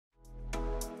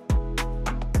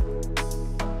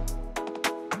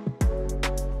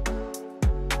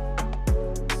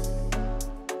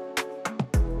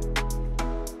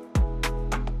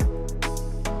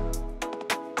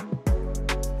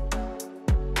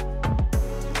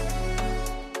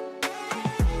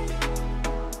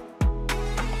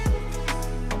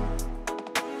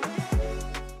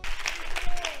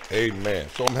Amen.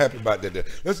 So I'm happy about that.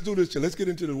 Let's do this. Let's get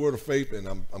into the word of faith, and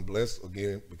I'm blessed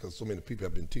again because so many people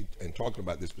have been and talking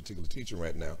about this particular teaching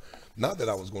right now. Not that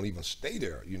I was going to even stay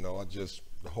there,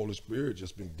 the Holy Spirit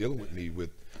just been dealing with me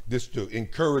with this to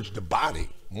encourage the body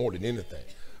more than anything.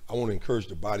 I want to encourage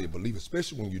the body of believers,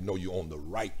 especially when you know you're on the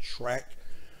right track.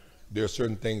 There are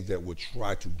certain things that will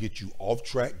try to get you off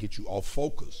track, get you off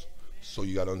focus. So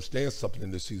you got to understand something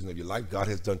in this season of your life. God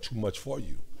has done too much for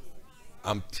you.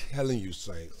 I'm telling you,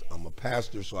 saints, I'm a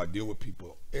pastor, so I deal with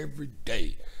people every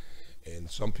day. And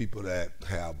some people that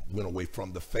have went away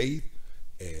from the faith,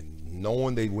 and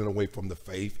knowing they went away from the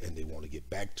faith and they want to get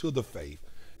back to the faith.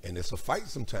 And it's a fight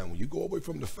sometimes. When you go away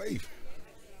from the faith,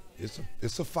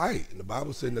 it's a fight. And the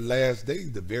Bible said in the last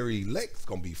days, the very elect's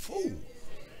going to be fooled.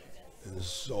 And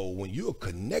so when you're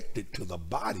connected to the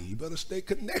body, you better stay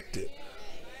connected.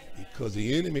 Because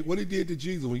the enemy, what he did to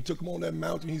Jesus, when he took him on that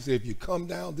mountain, he said, if you come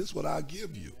down, this is what I'll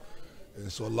give you.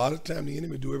 And so a lot of time the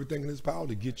enemy do everything in his power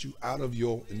to get you out of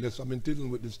your, and this, I've been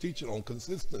dealing with this teaching on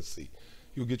consistency.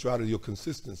 He'll get you out of your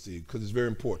consistency because it's very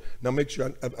important. Now make sure,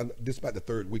 this is about the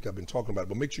third week I've been talking about it,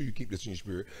 but make sure you keep this in your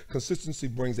spirit. Consistency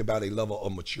brings about a level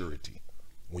of maturity.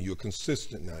 When you're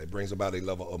consistent now, it brings about a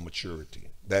level of maturity.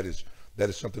 That is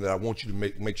something that I want you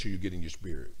to make sure you get in your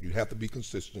spirit. You have to be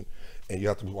consistent, and you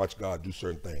have to watch God do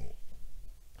certain things.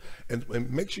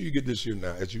 And make sure you get this here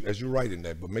now, as you're writing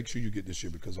that, but make sure you get this here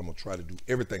because I'm gonna try to do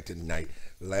everything tonight.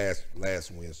 Last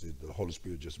Wednesday, the Holy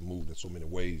Spirit just moved in so many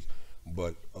ways,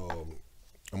 but I'm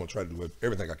gonna try to do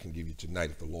everything I can give you tonight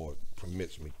if the Lord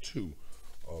permits me to,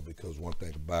 because one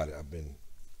thing about it, I've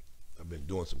been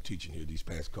doing some teaching here these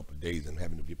past couple of days and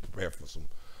having to be prepared for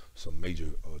some major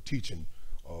teaching.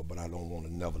 But I don't want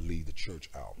to never leave the church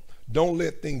out. Don't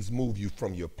let things move you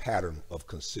from your pattern of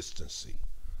consistency.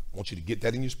 I want you to get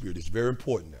that in your spirit. It's very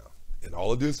important now. And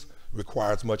all of this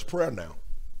requires much prayer now.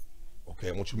 Okay,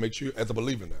 I want you to make sure, as a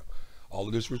believer now, all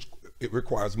of this, it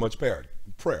requires much prayer.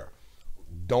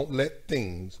 Don't let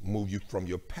things move you from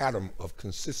your pattern of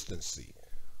consistency.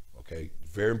 Okay,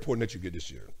 very important that you get this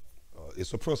here.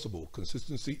 It's a principle.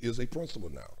 Consistency is a principle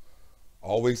now.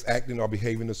 Always acting or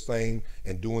behaving the same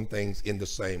and doing things in the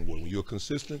same way. When you're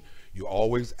consistent, you're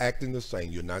always acting the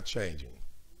same. You're not changing.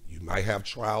 You might have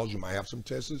trials. You might have some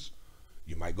tests.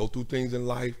 You might go through things in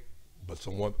life, but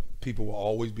people will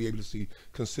always be able to see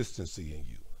consistency in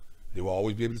you. They will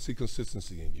always be able to see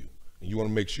consistency in you. And you want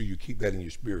to make sure you keep that in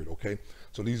your spirit, okay?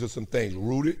 So these are some things.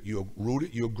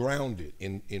 You're grounded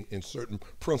in certain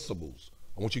principles.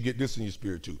 I want you to get this in your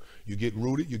spirit too. You get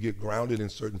rooted, you get grounded in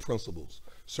certain principles.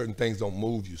 Certain things don't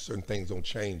move you, certain things don't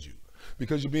change you.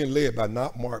 Because you're being led by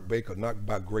not Mark Baker, not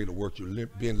by greater work, you're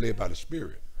being led by the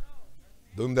Spirit.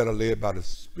 Them that are led by the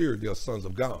Spirit, they are sons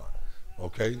of God.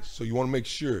 Okay? So you want to make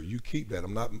sure you keep that.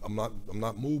 I'm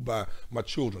not moved by my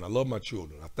children. I love my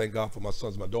children. I thank God for my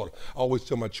sons and my daughter. I always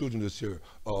tell my children this here,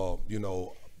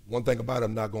 one thing about it,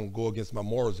 I'm not going to go against my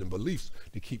morals and beliefs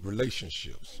to keep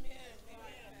relationships.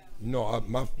 My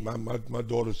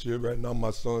daughter's here right now, my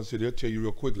son's here, they'll tell you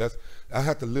real quick, I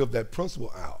have to live that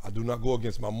principle out. I do not go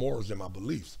against my morals and my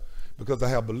beliefs because I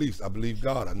have beliefs. I believe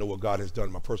God. I know what God has done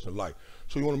in my personal life.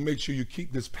 So you want to make sure you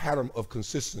keep this pattern of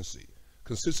consistency.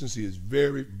 Consistency is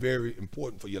very, very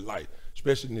important for your life,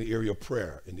 especially in the area of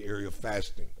prayer, in the area of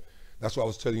fasting. That's what I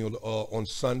was telling you on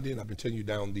Sunday, and I've been telling you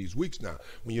down these weeks now.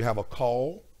 When you have a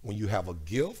call, when you have a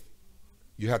gift,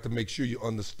 you have to make sure you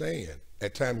understand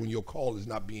at times when your call is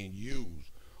not being used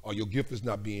or your gift is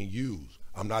not being used.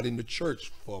 I'm not in the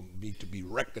church for me to be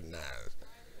recognized.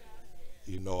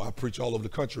 I preach all over the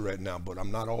country right now, but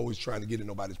I'm not always trying to get in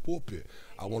nobody's pulpit.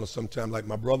 I want to sometimes, like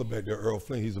my brother back there, Earl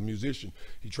Flynn, he's a musician.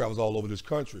 He travels all over this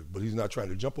country, but he's not trying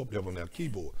to jump up there on that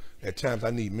keyboard. At times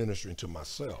I need ministering to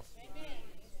myself.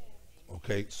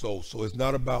 Okay, so it's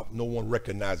not about no one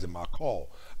recognizing my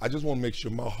call. I just want to make sure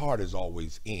my heart is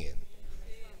always in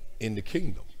the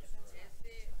kingdom.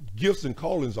 Gifts and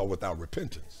callings are without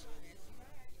repentance.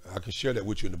 I can share that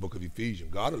with you in the book of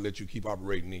Ephesians. God will let you keep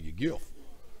operating in your gift.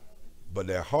 But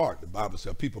their heart, the Bible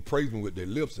says, people praise me with their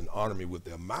lips and honor me with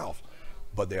their mouth,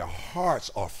 but their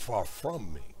hearts are far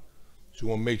from me. So you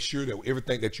want to make sure that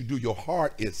everything that you do, your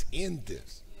heart is in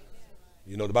this.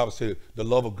 The Bible says the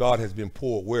love of God has been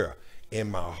poured where? In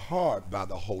my heart by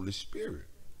the Holy Spirit.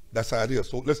 That's how it is.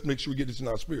 So let's make sure we get this in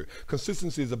our spirit.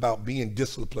 Consistency is about being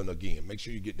disciplined again. Make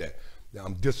sure you get that. Now,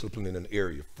 I'm disciplined in an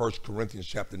area. 1 Corinthians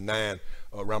chapter 9,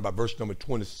 around by verse number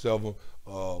 27. I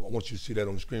want you to see that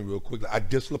on the screen real quickly. I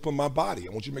discipline my body.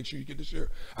 I want you to make sure you get this here.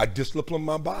 I discipline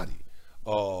my body.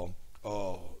 Yeah.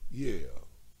 Oh,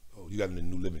 you got it in the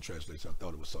New Living Translation. I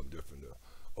thought it was something different there.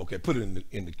 Okay, put it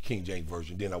in the King James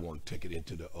Version. Then I want to take it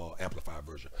into the Amplified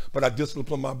Version. But I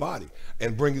discipline my body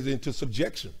and bring it into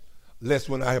subjection, lest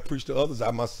when I have preached to others,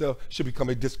 I myself should become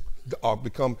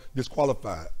become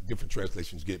disqualified. Different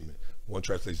translations get me. One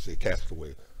translation says cast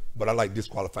away, but I like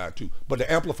disqualified too. But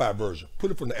the Amplified Version, put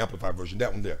it from the Amplified Version,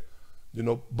 that one there. You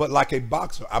know, but like a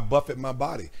boxer, I buffet my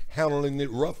body, handling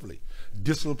it roughly,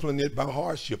 discipline it by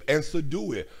hardship, and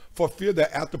subdue it, for fear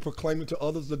that after proclaiming to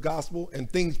others the gospel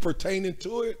and things pertaining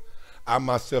to it, I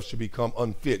myself should become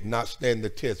unfit, not stand the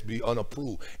test, be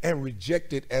unapproved, and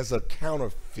rejected as a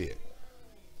counterfeit.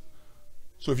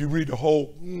 So if you read the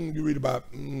whole, you read about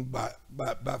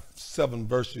 7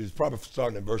 verses, probably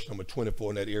starting at verse number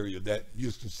 24 in that area, that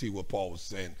you can see what Paul was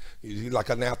saying. He's like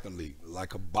an athlete,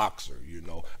 like a boxer, you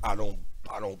know. I don't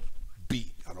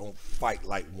fight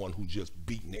like one who just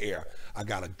beat in the air. I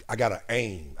gotta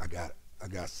aim. I got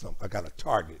a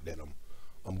target that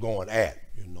I'm going at,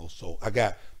 you know. So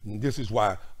this is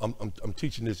why I'm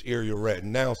teaching this area right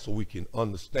now, so we can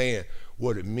understand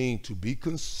what it means to be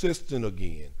consistent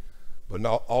again, but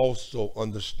now also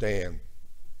understand,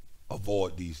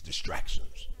 avoid these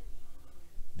distractions.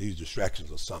 These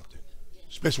distractions are something,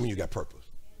 especially when you got purpose.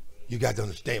 You got to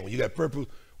understand, when you got purpose,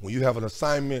 when you have an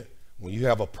assignment, when you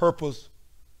have a purpose,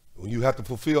 when you have to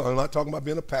fulfill, I'm not talking about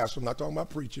being a pastor, I'm not talking about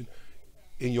preaching,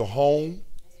 in your home,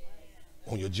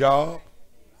 on your job,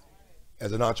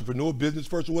 as an entrepreneur, business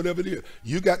person, whatever it is,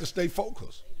 you got to stay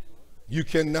focused. You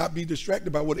cannot be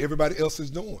distracted by what everybody else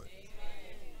is doing.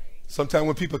 Sometimes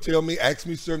when people ask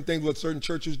me certain things, what certain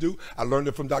churches do, I learned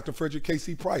it from Dr. Frederick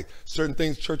K.C. Price. Certain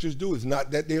things churches do is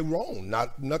not that they're wrong,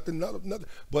 nothing,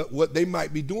 but what they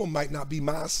might be doing might not be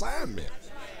my assignment.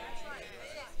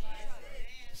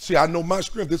 See, I know my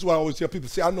script. This is what I always tell people.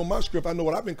 See, I know my script. I know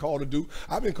what I've been called to do.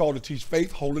 I've been called to teach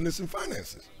faith, holiness, and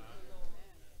finances.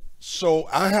 So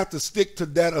I have to stick to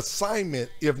that assignment.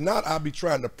 If not, I'll be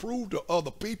trying to prove to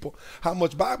other people how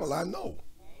much Bible I know.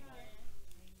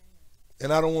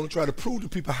 And I don't want to try to prove to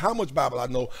people how much Bible I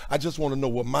know. I just want to know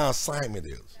what my assignment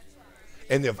is.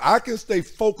 And if I can stay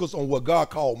focused on what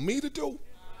God called me to do,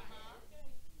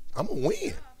 I'm going to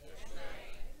win.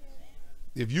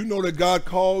 If you know that God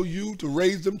called you to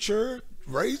raise them children,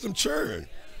 raise them children.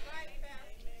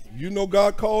 You know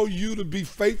God called you to be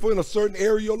faithful in a certain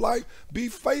area of your life, be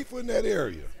faithful in that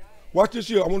area. Watch this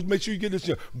here. I want to make sure you get this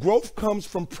here. Growth comes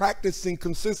from practicing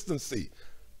consistency.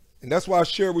 And that's why I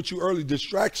shared with you earlier,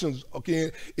 distractions,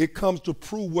 okay, it comes to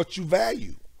prove what you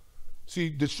value. See,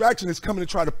 distraction is coming to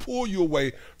try to pull you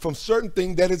away from certain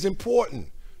thing that is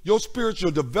important. Your spiritual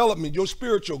development, your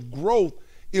spiritual growth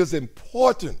is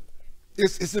important.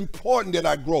 It's important that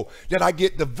I grow, that I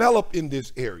get developed in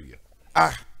this area.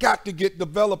 I got to get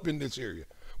developed in this area.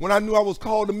 When I knew I was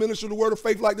called to minister the word of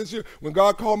faith like this here, when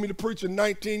God called me to preach in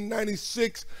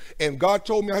 1996, and God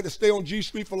told me I had to stay on G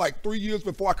Street for like 3 years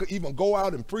before I could even go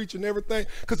out and preach and everything,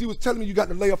 because he was telling me you got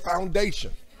to lay a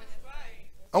foundation.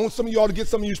 I want some of y'all to get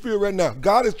some of your spirit right now.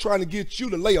 God is trying to get you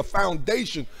to lay a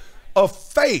foundation of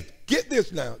faith. Get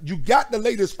this now. You got to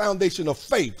lay this foundation of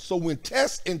faith. So when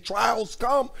tests and trials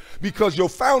come, because your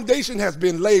foundation has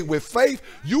been laid with faith,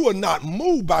 you are not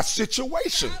moved by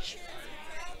situations.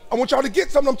 I want y'all to get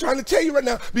something I'm trying to tell you right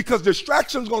now, because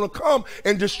distractions going to come,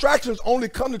 and distractions only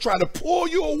come to try to pull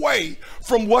you away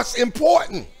from what's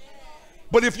important.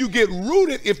 But if you get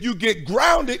rooted, if you get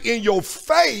grounded in your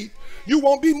faith, you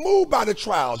won't be moved by the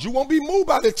trials. You won't be moved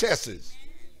by the tests.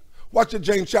 Watch it,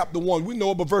 James chapter 1. We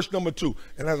know about verse number 2.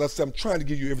 And as I said, I'm trying to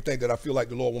give you everything that I feel like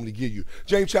the Lord wants me to give you.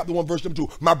 James chapter 1, verse number 2.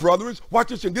 My brothers, watch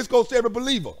this, and this goes to every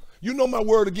believer. You know my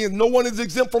word again. No one is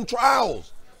exempt from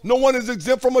trials. No one is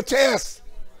exempt from a test.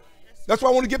 That's why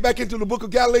I want to get back into the book of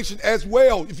Galatians as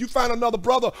well. If you find another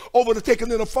brother over to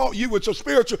taking in a fault, you with your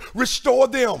spiritual, restore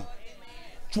them.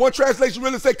 One translation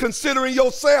really say, considering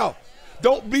yourself.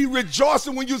 Don't be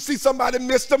rejoicing when you see somebody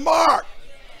miss the mark.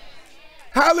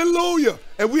 Hallelujah.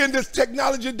 And we're in this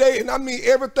technology day, and I mean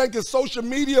everything is social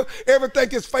media, everything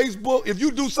is Facebook. If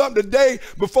you do something today,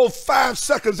 before 5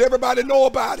 seconds, everybody know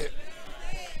about it.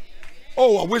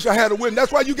 Oh, I wish I had a win.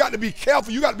 That's why you got to be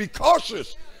careful. You got to be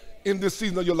cautious in this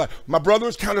season of your life. My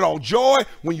brothers, count it all joy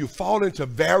when you fall into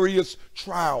various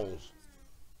trials.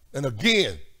 And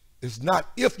again, it's not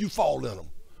if you fall in them,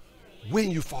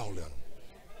 when you fall in them.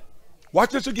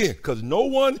 Watch this again, because no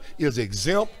one is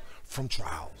exempt from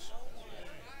trials.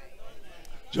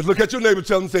 Just look at your neighbor,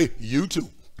 tell them, say, you too.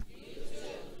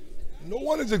 No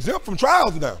one is exempt from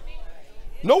trials now.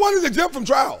 No one is exempt from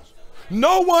trials.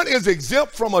 No one is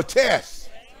exempt from a test.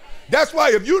 That's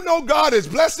why if you know God is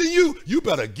blessing you, you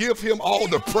better give him all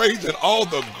the praise and all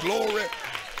the glory.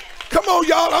 Come on,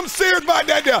 y'all. I'm serious about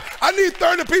that there. I need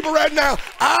 30 people right now.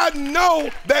 I know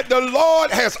that the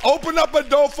Lord has opened up a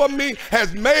door for me,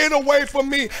 has made a way for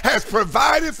me, has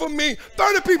provided for me.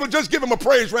 30 people, just give him a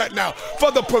praise right now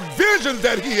for the provisions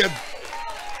that he has.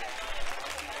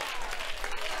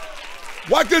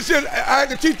 Watch this shit. I had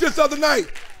to teach this the other night.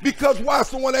 Because why?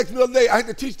 Someone asked me the other day, I had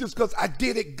to teach this because I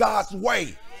did it God's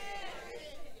way.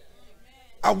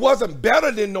 I wasn't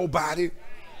better than nobody.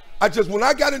 When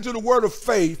I got into the word of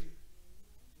faith,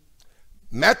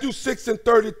 Matthew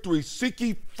 6:33, seek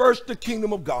ye first the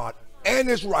kingdom of God and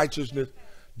his righteousness,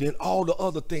 then all the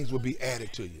other things will be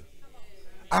added to you.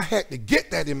 I had to get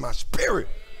that in my spirit.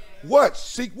 What?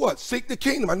 Seek what? Seek the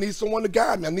kingdom. I need someone to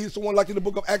guide me. I need someone like in the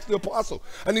book of Acts the Apostle.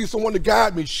 I need someone to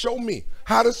guide me, show me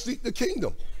how to seek the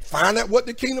kingdom. Find out what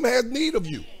the kingdom has need of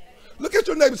you. Look at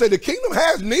your neighbor and say, the kingdom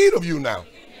has need of you now.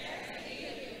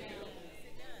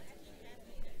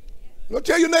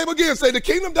 Tell your neighbor again, say, the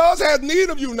kingdom does have need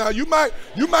of you now. You might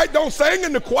don't sing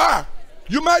in the choir.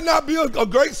 You might not be a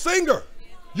great singer.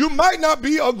 You might not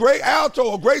be a great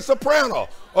alto, a great soprano,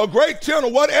 a great tenor,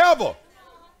 whatever.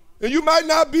 And you might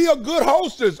not be a good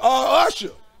hostess or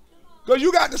usher. Because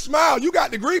you got to smile, you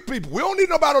got to greet people. We don't need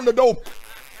nobody on the door.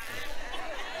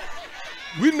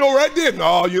 We know right there,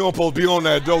 no, you don't supposed to be on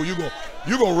that door.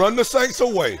 You're gonna run the saints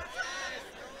away.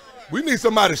 We need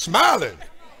somebody smiling.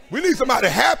 We need somebody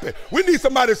happy. We need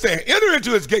somebody saying, enter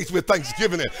into his gates with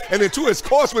thanksgiving and into his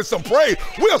courts with some praise.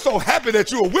 We are so happy that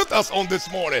you are with us on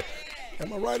this morning.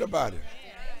 Am I right about it?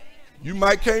 You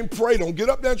might can't pray. Don't get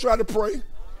up there and try to pray.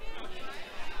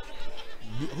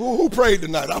 Who prayed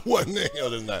tonight? I wasn't there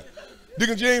tonight.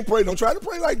 Deacon Gene prayed. Don't try to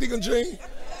pray like Deacon Gene.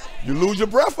 You lose your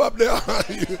breath up there.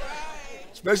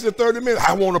 Especially 30 minutes.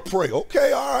 I want to pray.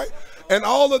 Okay, all right. And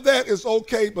all of that is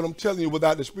okay, but I'm telling you,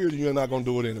 without the Spirit, you're not going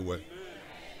to do it anyway.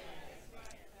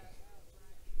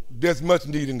 There's much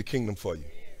need in the kingdom for you.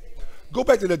 Go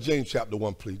back to that James chapter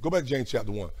 1, please. Go back to James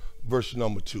chapter 1, verse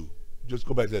number 2. Just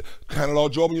go back to that. Count it all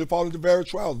joy when you fall into various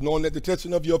trials, knowing that the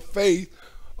testing of your faith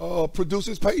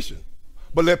produces patience.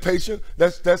 But let patience,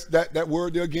 that's that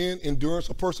word there again, endurance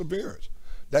or perseverance.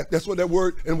 That's what that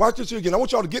word, and watch this here again. I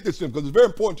want y'all to get this in because it's very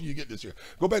important to you get this here.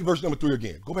 Go back to verse number 3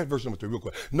 again. Go back to verse number 3 real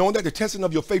quick. Knowing that the testing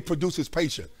of your faith produces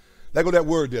patience. There go that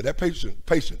word there, that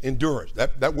patient, endurance.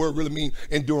 That word really means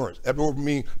endurance. That word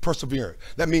means perseverance.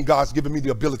 That means God's given me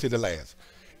the ability to last.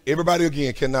 Everybody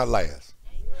again cannot last.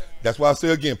 That's why I say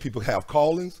again, people have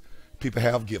callings, people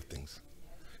have giftings.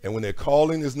 And when their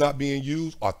calling is not being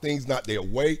used or things not their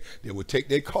way, they will take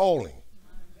their calling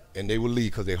and they will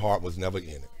leave because their heart was never in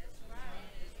it.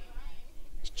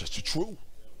 It's just the truth.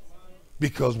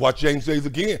 Because what James says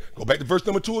again, go back to verse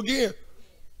number 2 again.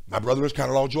 My brother, is kind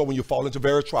of all joy when you fall into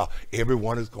various trials.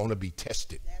 Everyone is going to be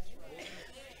tested.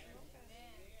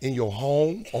 In your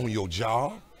home, on your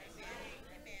job.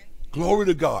 Glory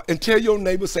to God. And tell your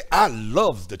neighbor, say, I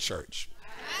love the church.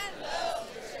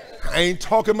 I ain't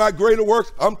talking about greater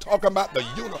works. I'm talking about the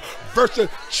universal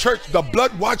church, the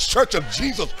blood-washed church of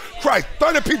Jesus Christ.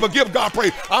 30 people give God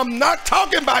praise. I'm not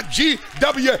talking about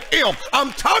GWM.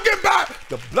 I'm talking about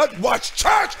the blood-washed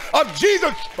church of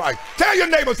Jesus Christ. Tell your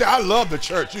neighbor, say, I love the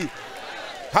church.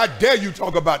 How dare you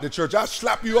talk about the church? I'll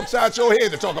slap you upside your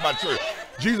head to talk about church.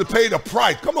 Jesus paid a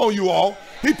price. Come on, you all.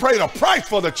 He paid a price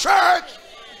for the church.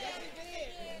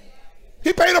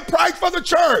 He paid a price for the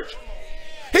church.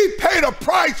 He paid a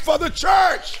price for the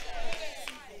church.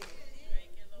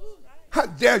 How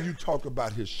dare you talk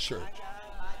about his church?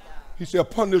 He said,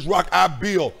 upon this rock I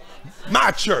build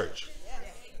my church,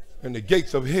 and the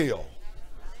gates of hell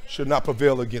should not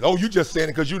prevail again. Oh, you just saying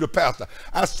it because you're the pastor.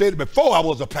 I said it before I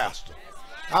was a pastor.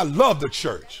 I love the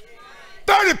church.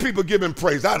 30 people giving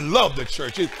praise. I love the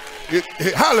church.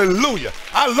 Hallelujah.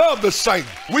 I love the saints.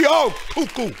 We all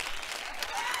cuckoo.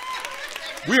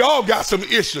 We all got some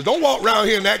issues. Don't walk around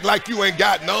here and act like you ain't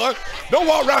got none. Don't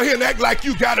walk around here and act like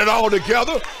you got it all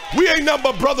together. We ain't nothing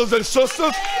but brothers and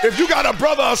sisters. If you got a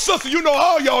brother or sister, you know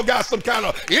all y'all got some kind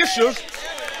of issues.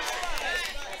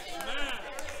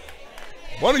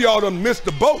 One of y'all done missed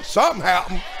the boat. Something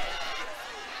happened.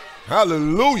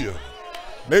 Hallelujah.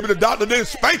 Maybe the doctor didn't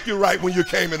spank you right when you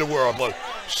came in the world, but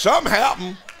something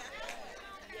happened.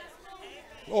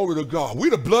 Glory to God. We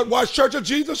the blood-washed church of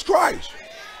Jesus Christ.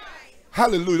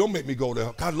 Hallelujah. Don't make me go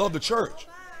there. I love the church.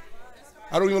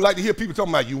 I don't even like to hear people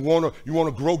talking about you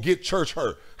wanna grow, get church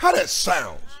hurt. How that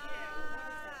sounds.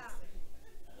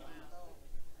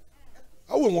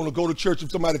 I wouldn't want to go to church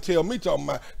if somebody tell me talking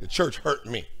about the church hurt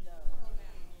me.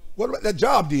 What about that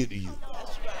job did to you?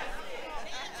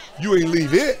 You ain't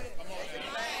leave it.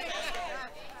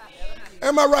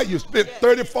 Am I right? You spent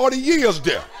 30, 40 years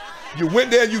there. You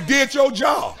went there and you did your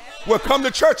job. Well, come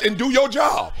to church and do your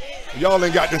job. Y'all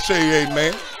ain't got to say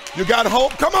amen. You got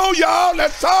hope? Come on, y'all.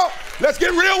 Let's talk. Let's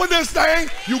get real with this thing.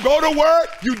 You go to work,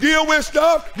 you deal with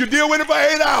stuff, you deal with it for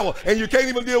 8 hours, and you can't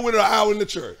even deal with it an hour in the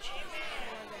church.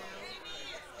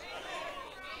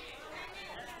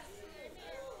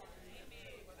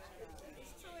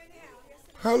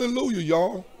 Hallelujah,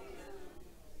 y'all.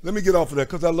 Let me get off of that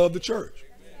because I love the church.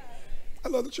 I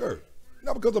love the church.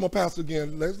 Not because I'm a pastor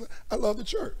again, Leslie. I love the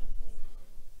church.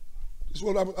 It's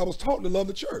what I was taught to love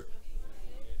the church.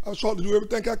 I was taught to do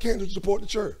everything I can to support the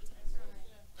church.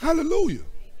 Hallelujah.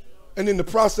 And in the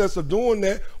process of doing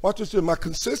that, watch this here, my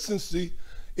consistency,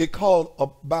 it called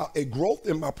about a growth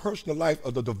in my personal life,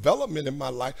 or the development in my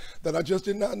life that I just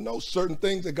did not know. Certain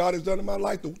things that God has done in my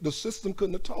life, the system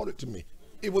couldn't have taught it to me.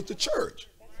 It was the church.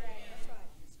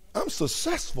 I'm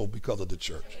successful because of the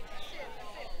church.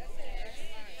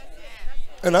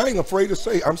 And I ain't afraid to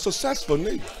say I'm successful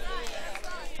neither.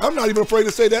 I'm not even afraid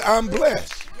to say that I'm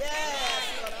blessed.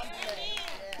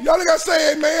 Y'all ain't got to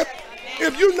say amen.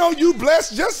 If you know you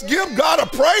blessed, just give God a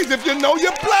praise if you know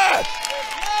you're blessed.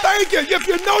 Thank you if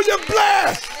you know you're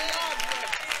blessed.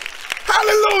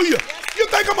 Hallelujah. You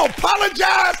think I'm going to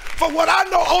apologize for what I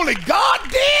know only God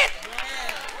did?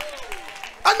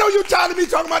 I know you're tired of me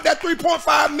talking about that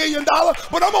 $3.5 million,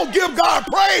 but I'm going to give God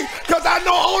praise because I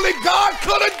know only God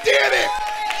could have did it.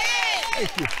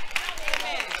 Thank you.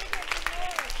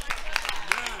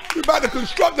 We're about to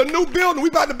construct a new building. We're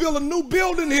about to build a new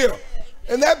building here.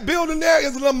 And that building there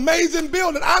is an amazing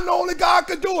building. I know only God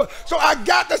can do it. So I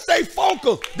got to stay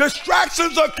focused.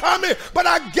 Distractions are coming, but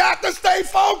I got to stay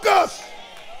focused.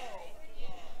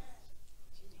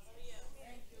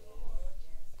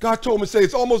 God told me, say,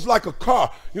 it's almost like a car.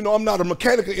 You know, I'm not a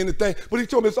mechanic or anything, but he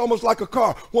told me it's almost like a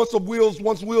car. Once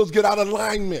wheels get out of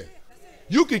alignment,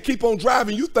 you can keep on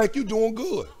driving. You think you're doing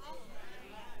good.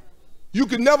 You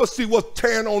can never see what's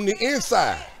tearing on the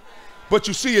inside, but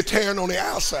you see it tearing on the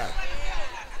outside.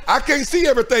 I can't see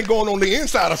everything going on the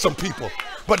inside of some people,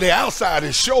 but the outside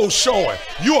is showing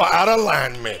you are out of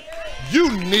alignment. You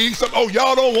need some. Oh,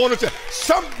 y'all don't want to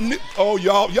tell. Oh,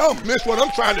 y'all miss what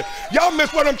I'm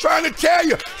trying to tell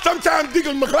you. Sometimes,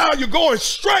 Deacon McLeod, you're going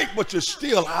straight, but you're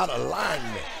still out of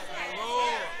alignment.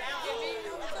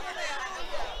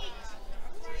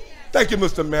 Thank you,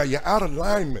 Mr. Mayor. You're out of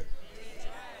alignment.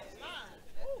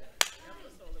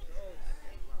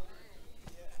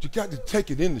 You got to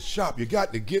take it in the shop. You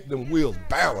got to get them wheels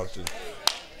balanced.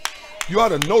 You ought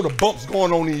to know the bumps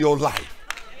going on in your life.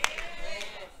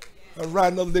 I was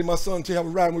riding the other day, my son I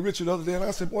was riding with Richard the other day, and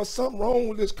I said, boy, something wrong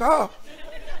with this car.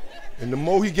 And the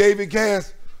more he gave it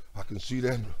gas, I can see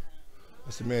that.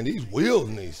 I said, man, these wheels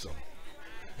need something.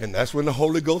 And that's when the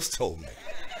Holy Ghost told me.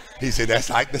 He said, that's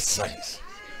like the saints.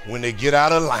 When they get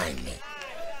out of alignment,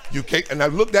 you can't, and I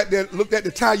looked at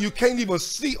the tire, you can't even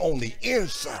see on the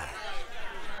inside.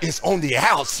 It's on the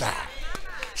outside.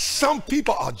 Some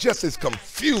people are just as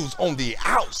confused on the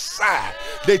outside.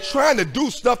 They're trying to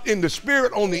do stuff in the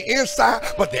spirit on the inside,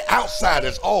 but the outside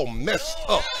is all messed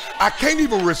up. I can't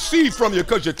even receive from you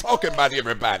because you're talking about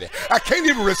everybody. I can't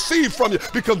even receive from you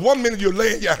because 1 minute you're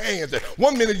laying your hands, and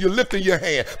 1 minute you're lifting your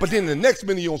hand, but then the next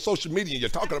minute you're on social media and you're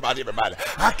talking about everybody.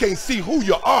 I can't see who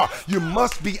you are. You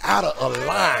must be out of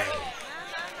line.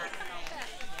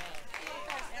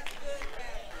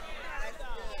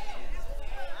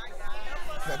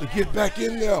 Got to get back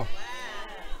in there.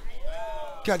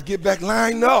 Got to get back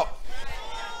lined up.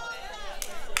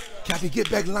 Got to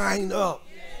get back lined up.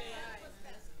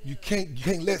 You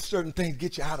can't let certain things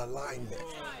get you out of alignment.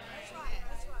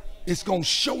 It's going to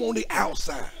show on the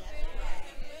outside.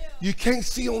 You can't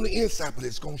see on the inside, but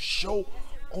it's going to show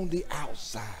on the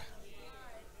outside.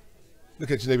 Look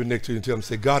at your neighbor next to you and tell them,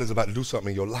 say, God is about to do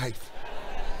something in your life.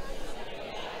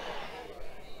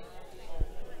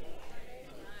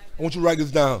 I want you to write this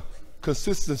down.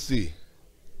 Consistency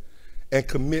and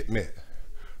commitment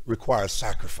requires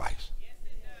sacrifice.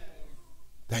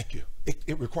 Thank you.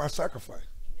 It requires sacrifice.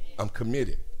 I'm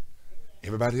committed.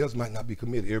 Everybody else might not be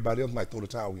committed. Everybody else might throw the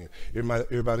towel in.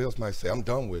 Everybody else might say, I'm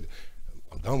done with it.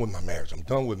 I'm done with my marriage. I'm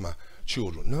done with my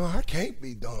children. No, I can't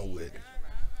be done with it.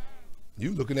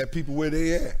 You looking at people where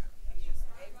they at.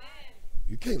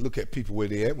 You can't look at people where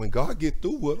they at. When God get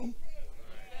through with them.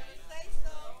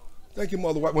 Thank you,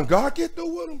 Mother White. When God get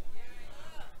through with them,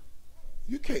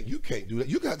 you can't do that.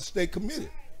 You got to stay committed.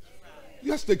 You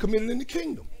got to stay committed in the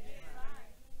kingdom.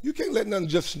 You can't let nothing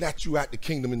just snatch you out the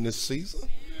kingdom in this season.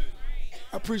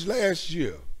 I preached last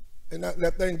year, and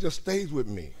that thing just stays with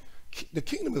me. The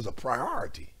kingdom is a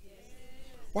priority.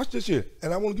 Watch this here,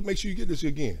 and I want to make sure you get this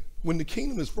again. When the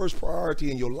kingdom is first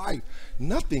priority in your life,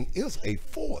 nothing is a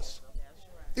force.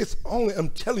 It's only, I'm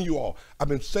telling you all, I've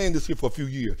been saying this here for a few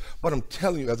years, but I'm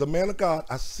telling you, as a man of God,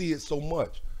 I see it so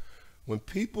much. When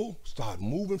people start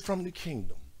moving from the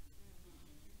kingdom,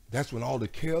 that's when all the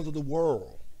cares of the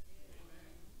world,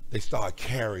 they start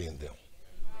carrying them.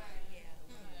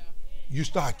 You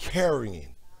start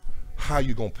carrying how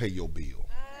you going to pay your bill.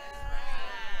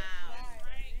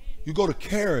 You go to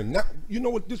carrying. Now, you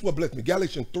know what? This is what blessed me.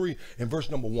 Galatians 3 and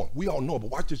verse number 1. We all know, but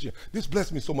watch this here. This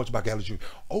blessed me so much about Galatians.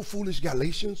 Oh, foolish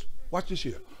Galatians. Watch this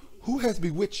here. Who has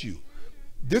bewitched you?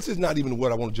 This is not even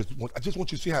what I want to I just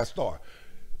want you to see how it starts.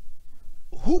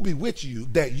 Who bewitched you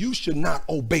that you should not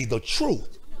obey the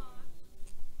truth?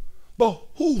 But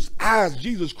whose eyes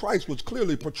Jesus Christ was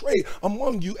clearly portrayed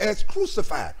among you as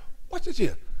crucified. Watch this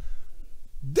here.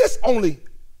 This only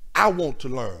I want to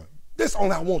learn. This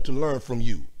only I want to learn from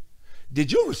you. Did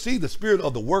you receive the spirit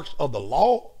of the works of the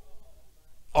law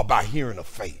or by hearing of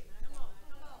faith?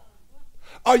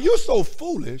 Are you so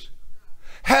foolish,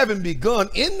 having begun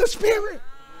in the spirit?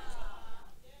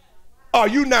 Are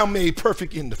you now made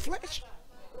perfect in the flesh?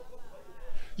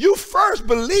 You first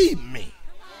believed me.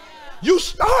 You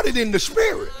started in the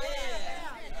spirit.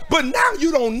 But now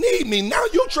you don't need me. Now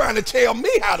you're trying to tell me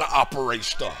how to operate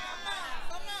stuff.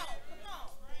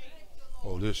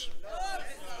 Oh, this.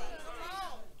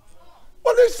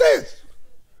 What it says?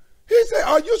 He said,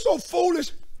 are you so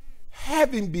foolish,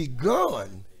 having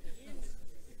begun?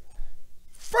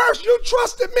 First you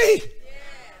trusted me.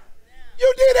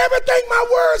 You did everything my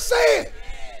word said.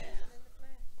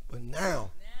 But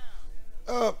now,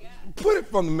 put it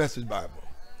from the Message Bible.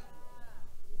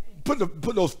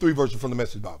 Put those 3 verses from the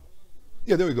Message Bible.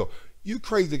 Yeah, there we go. You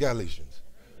crazy Galatians.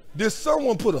 Did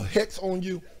someone put a hex on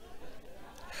you?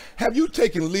 Have you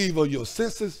taken leave of your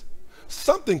senses?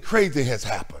 Something crazy has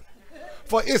happened.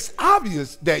 For it's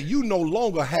obvious that you no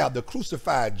longer have the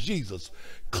crucified Jesus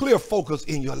clear focus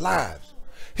in your lives.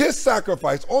 His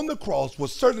sacrifice on the cross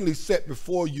was certainly set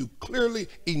before you clearly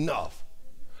enough.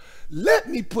 Let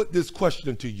me put this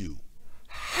question to you.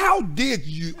 How did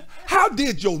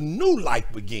your new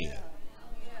life begin?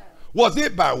 Was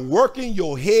it by working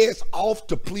your heads off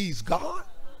to please God?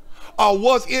 Or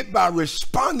was it by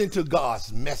responding to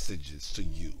God's messages to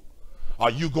you? Are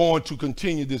you going to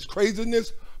continue this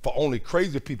craziness? For only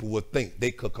crazy people would think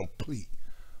they could complete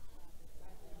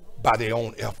by their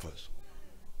own efforts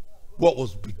what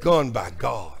was begun by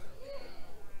God.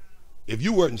 If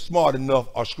you weren't smart enough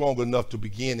or strong enough to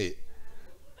begin it,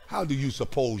 how do you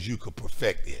suppose you could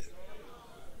perfect it?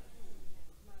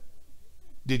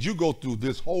 Did you go through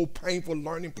this whole painful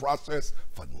learning process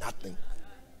for nothing?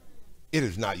 It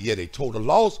is not yet a total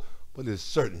loss, but it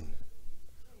certain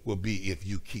will be if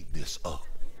you keep this up.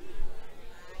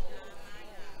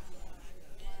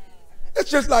 It's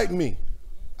just like me.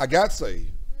 I got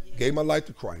saved, gave my life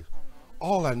to Christ.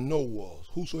 All I know was,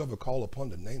 whosoever call upon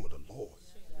the name of the Lord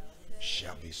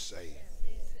shall be saved.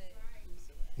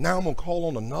 Now I'm going to call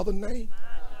on another name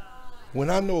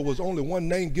when I know it was only one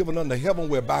name given under heaven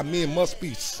whereby men must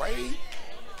be saved.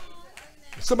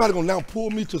 Somebody going to now pull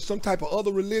me to some type of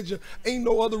other religion. Ain't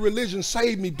no other religion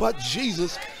save me but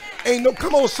Jesus. Ain't no,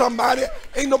 come on somebody.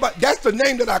 Ain't nobody, that's the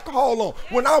name that I call on.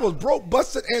 When I was broke,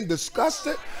 busted, and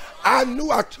disgusted, I knew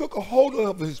I took a hold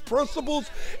of his principles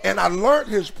and I learned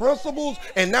his principles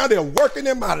and now they're working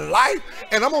in my life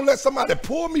and I'm going to let somebody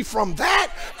pull me from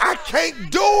that. I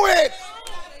can't do it.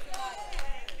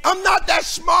 I'm not that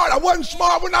smart. I wasn't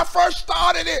smart when I first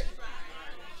started it.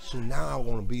 So now I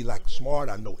want to be like smart.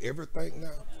 I know everything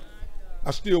now.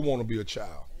 I still want to be a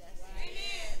child.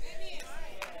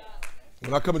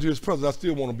 When I come into his presence, I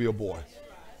still want to be a boy.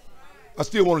 I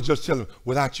still want to just tell him,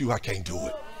 without you, I can't do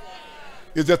it.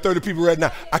 Is there 30 people right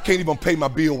now? I can't even pay my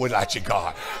bill without you,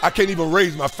 God. I can't even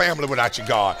raise my family without you,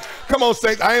 God. Come on,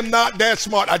 saints. I am not that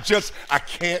smart. I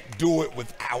can't do it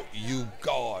without you,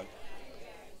 God.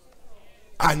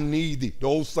 I need thee. The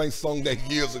old saints sung that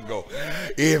years ago.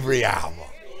 Every hour.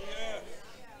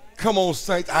 Come on,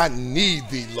 saints. I need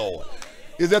thee, Lord.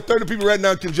 Is there 30 people right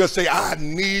now can just say, I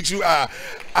need you.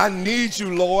 I need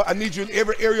you, Lord. I need you in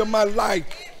every area of my life.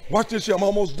 Watch this here. I'm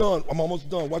almost done.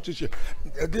 Watch this here.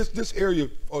 This area,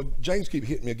 James keep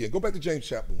hitting me again. Go back to James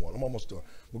chapter 1. I'm almost done.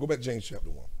 We'll go back to James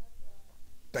chapter 1.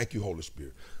 Thank you, Holy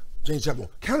Spirit. James chapter 1.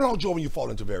 Count it all joy when you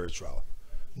fall into various trials,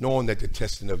 knowing that the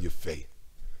testing of your faith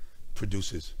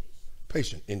produces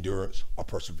patience, endurance, or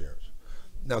perseverance.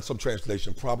 Now, some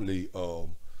translation probably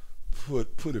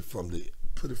put it from the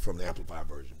Amplified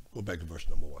version. Go back to verse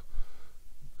number 1.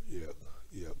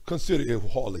 Yeah. Consider it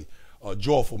wholly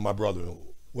joyful, my brother,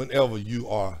 whenever you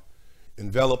are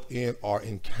enveloped in or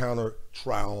encounter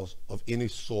trials of any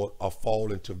sort or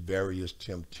fall into various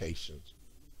temptations.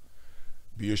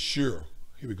 Be assured,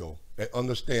 Here we go. And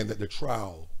understand that the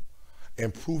trial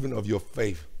and proving of your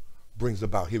faith brings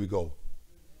about, here we go,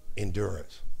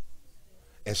 endurance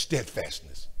and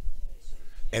steadfastness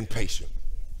and patience.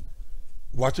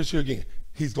 Watch this here again.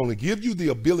 He's going to give you the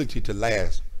ability to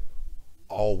last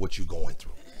all what you're going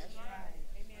through.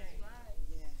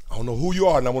 I don't know who you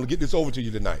are, and I want to get this over to you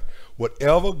tonight.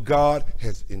 Whatever God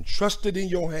has entrusted in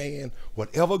your hand,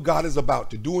 whatever God is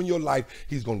about to do in your life,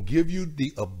 he's going to give you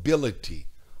the ability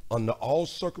under all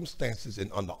circumstances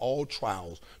and under all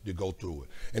trials to go through it.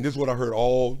 And this is what I heard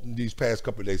all these past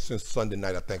couple of days, since Sunday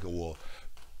night, I think it was.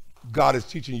 God is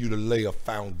teaching you to lay a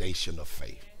foundation of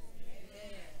faith.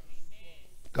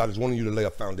 God is wanting you to lay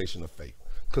a foundation of faith.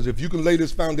 Because if you can lay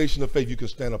this foundation of faith, you can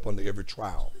stand up under every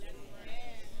trial.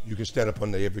 You can stand up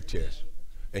under every test.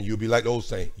 And you'll be like those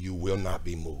saying, you will not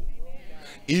be moved.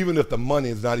 Even if the money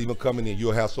is not even coming in,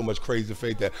 you'll have so much crazy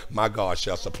faith that my God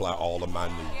shall supply all of my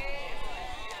needs.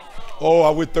 Oh,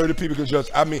 I wish 30 people could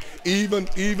just, I mean, even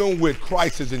with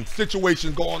crisis and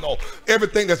situations going on,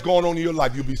 everything that's going on in your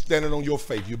life, you'll be standing on your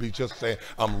faith. You'll be just saying,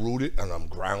 I'm rooted and I'm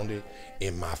grounded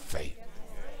in my faith.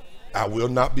 I will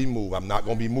not be moved. I'm not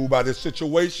going to be moved by this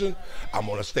situation. I'm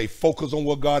going to stay focused on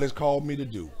what God has called me to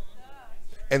do.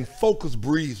 And focus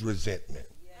breeds resentment.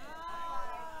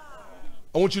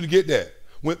 I want you to get that.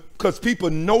 Because people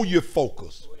know you're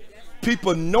focused.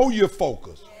 People know you're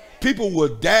focused. People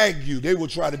will dag you. They will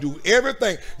try to do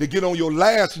everything to get on your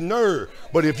last nerve.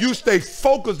 But if you stay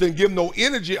focused and give no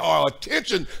energy or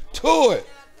attention to it,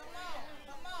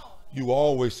 you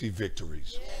always see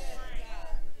victories.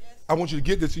 I want you to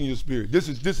get this in your spirit. This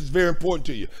is very important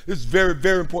to you. This is very,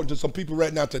 very important to some people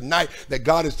right now tonight that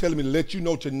God is telling me to let you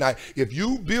know tonight. If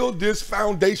you build this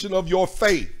foundation of your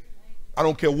faith, I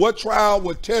don't care what trial,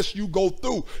 what test you go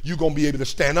through, you're going to be able to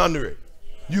stand under it.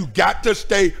 You got to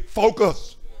stay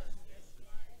focused.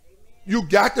 You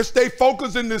got to stay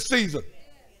focused in this season.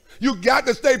 You got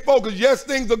to stay focused. Yes,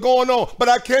 things are going on, but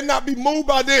I cannot be moved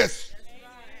by this.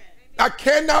 I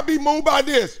cannot be moved by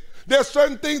this. There's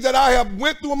certain things that I have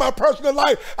went through in my personal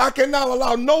life. I cannot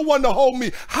allow no one to hold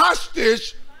me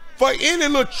hostage for any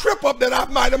little trip up that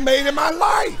I might have made in my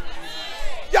life.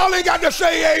 Y'all ain't got to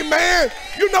say amen.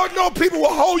 You know, no people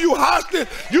will hold you hostage.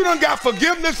 You done got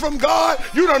forgiveness from God.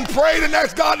 You done prayed and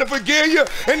asked God to forgive you.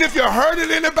 And if you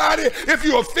hurted anybody, if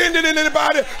you offended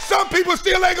anybody, some people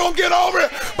still ain't going to get over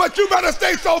it. But you better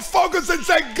stay so focused and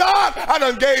say, God, I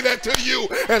done gave that to you.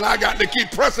 And I got to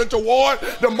keep pressing toward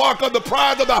the mark of the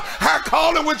prize of the high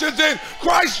calling which is in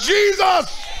Christ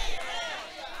Jesus.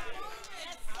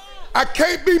 I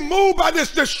can't be moved by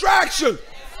this distraction.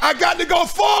 I got to go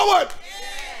forward.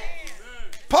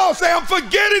 Paul said, I'm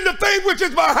forgetting the thing which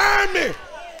is behind me.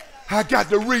 I got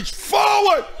to reach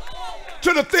forward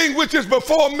to the thing which is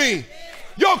before me.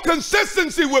 Your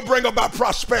consistency will bring about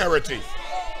prosperity.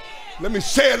 Let me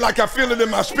say it like I feel it in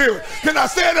my spirit. Can I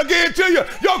say it again to you?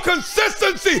 Your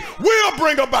consistency will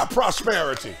bring about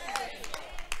prosperity.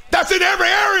 That's in every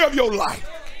area of your life.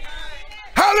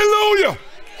 Hallelujah.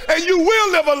 And you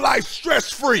will live a life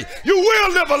stress-free. You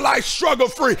will live a life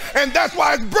struggle-free. And that's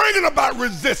why it's bringing about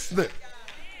resistance.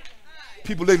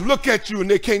 People, they look at you and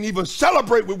they can't even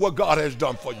celebrate with what God has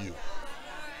done for you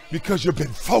because you've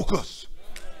been focused.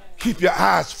 Keep your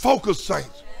eyes focused,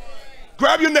 saints.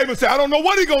 Grab your neighbor and say, I don't know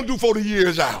what he's going to do for the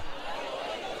years out,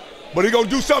 but he's going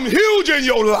to do something huge in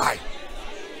your life.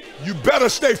 You better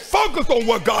stay focused on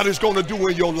what God is going to do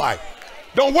in your life.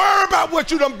 Don't worry about what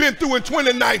you done been through in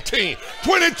 2019.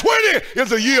 2020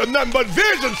 is a year of nothing but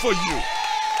vision for you.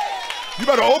 You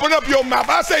better open up your mouth.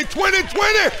 I say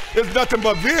 2020 is nothing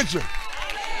but vision.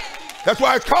 That's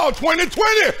why it's called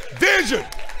 2020 vision.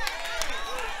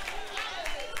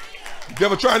 The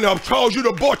devil trying to cause you to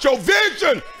abort your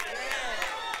vision.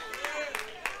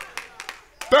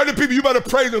 30 people, you better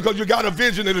praise them because you got a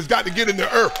vision and it's got to get in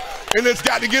the earth. And it's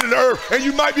got to get in the earth. And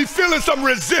you might be feeling some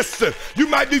resistance. You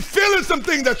might be feeling some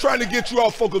things that's trying to get you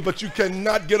off focus, but you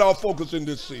cannot get off focus in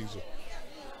this season.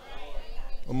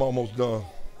 I'm almost done.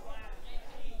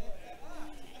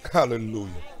 Hallelujah.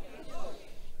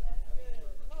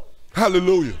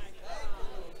 Hallelujah.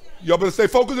 Y'all better stay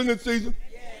focused in this season.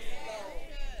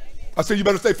 I said you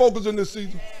better stay focused in this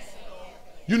season.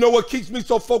 You know what keeps me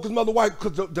so focused, Mother White?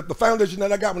 Because the foundation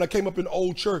that I got when I came up in the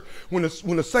old church, when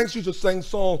the saints used to sing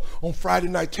songs on Friday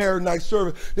night, terror night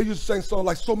service, they used to sing songs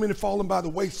like so many falling by the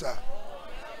wayside.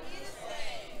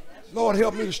 Lord,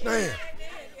 help me to stand.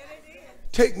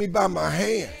 Take me by my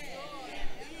hand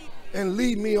and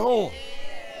lead me on.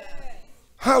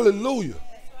 Hallelujah.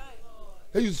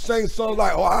 They used to sing songs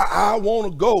like, oh, I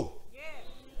want to go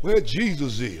where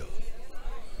Jesus is.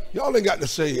 Y'all ain't got to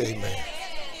say amen.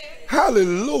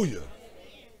 Hallelujah.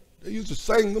 They used to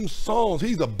sing them songs.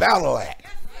 He's a battle act.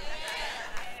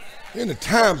 In the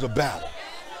times of battle.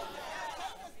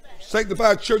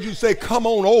 Sanctified church, you say, come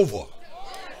on over.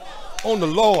 On the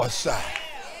Lord's side.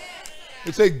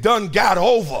 They say, done got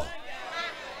over.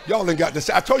 Y'all ain't got to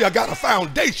say, I told you I got a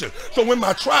foundation. So when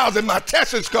my trials and my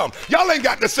tests come, y'all ain't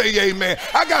got to say amen.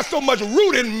 I got so much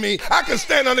root in me, I can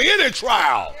stand under any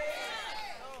trial.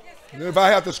 And if I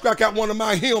have to scratch out one of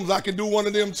my hymns, I can do one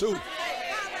of them too.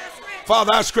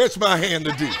 Father, I stretch my hand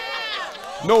to thee.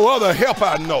 No other help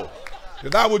I know.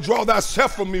 If I would draw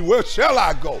thyself from me, where shall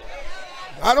I go?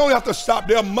 I don't have to stop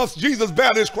there. Must Jesus bear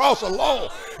this cross alone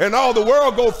and all the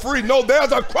world go free? No,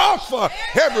 there's a cross for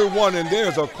everyone and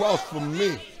there's a cross for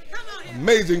me.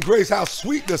 Amazing grace, how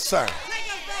sweet the sound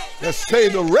that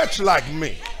saved a wretch like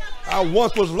me. I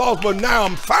once was lost, but now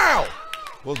I'm found.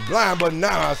 Was blind, but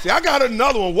now I see. I got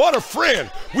another one. What a friend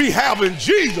we have in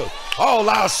Jesus. All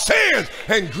our sins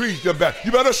and griefs are back.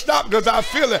 You better stop because I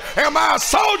feel it. Am I a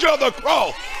soldier of the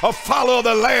cross, a follower of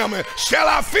the Lamb? And shall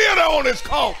I fear that on his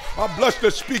call? I blush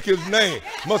to speak his name.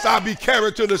 Must I be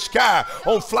carried to the sky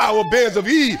on flower beds of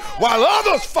Eve while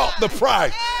others fought the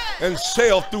price and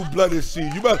sailed through bloody sea?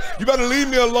 You better leave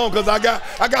me alone because I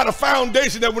got a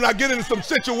foundation that when I get into some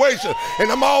situation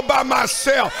and I'm all by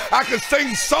myself, I can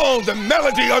sing songs and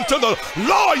melody unto the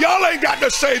Lord. Y'all ain't got to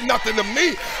say nothing to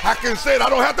me. I can say it. I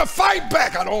don't have to fight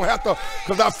back. I don't have to,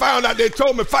 because I found out they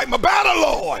told me, fight my battle,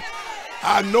 Lord.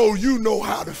 I know you know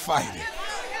how to fight it.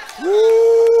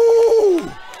 Woo!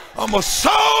 I'm a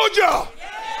soldier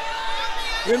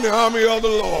in the army of the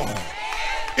Lord.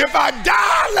 If I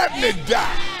die, let me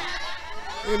die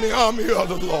in the army of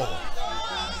the Lord.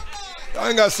 I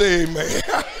ain't got to say amen.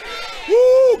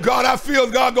 Woo, God, I feel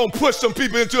God gonna push some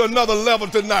people into another level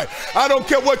tonight. I don't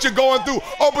care what you're going through.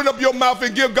 Open up your mouth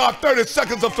and give God 30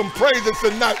 seconds of some praises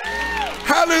tonight.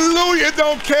 Hallelujah,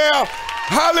 don't care.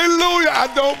 Hallelujah.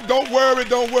 Don't worry.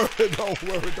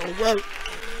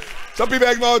 Some people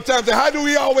ask me all the time, say, how do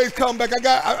we always come back?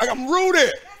 I'm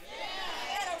rooted.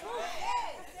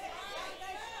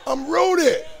 I'm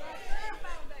rooted.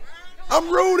 I'm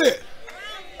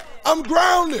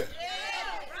grounded.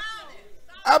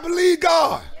 I believe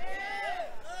God.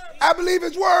 I believe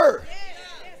his word.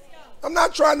 I'm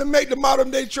not trying to make the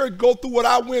modern day church go through what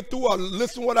I went through or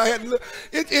listen to what I had to listen.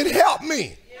 It helped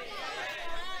me.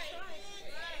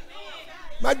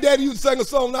 My daddy used to sing a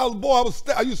song when I was a boy.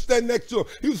 I used to stand next to him.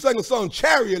 He used to sing a song,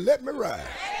 Chariot, Let Me Ride.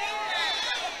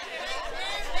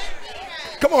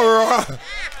 Come on, Ron.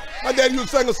 My daddy used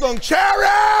to sing a song,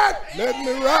 Chariot, let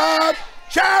me ride.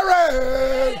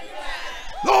 Chariot,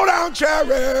 low down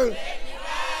chariot.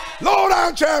 Low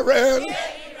down chariot.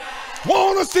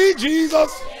 Wanna see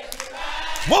Jesus.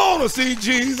 Wanna see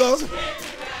Jesus.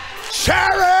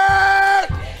 Chariot.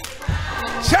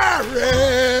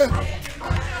 Chariot.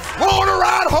 Wanna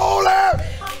ride holy.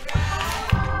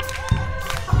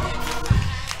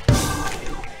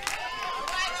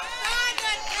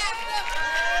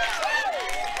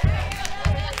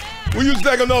 When you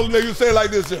sing another one, you say it like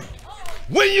this here.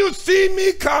 When you see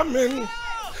me coming,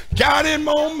 got him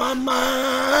on my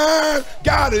mind,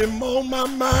 got him on my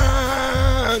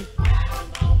mind.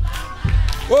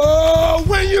 Oh,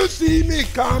 when you see me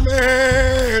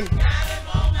coming,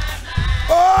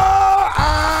 oh,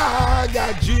 I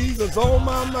got Jesus on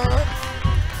my mind.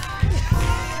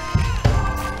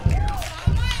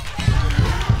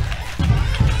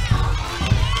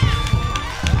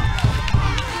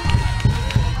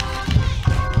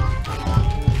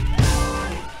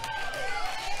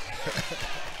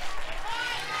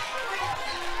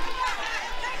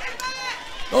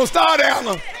 Don't start,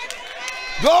 Anna.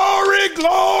 Glory,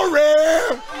 glory,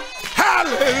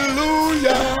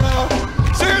 hallelujah.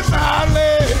 Since I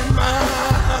laid my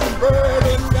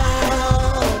burden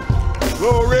down,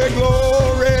 glory,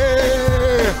 glory.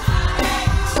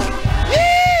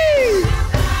 Yee!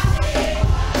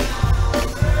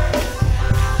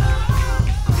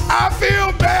 I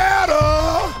feel better,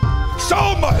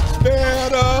 so much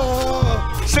better,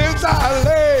 since I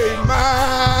laid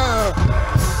my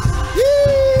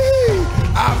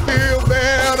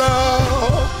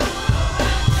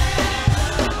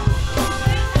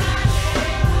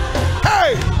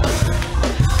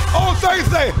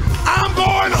say, I'm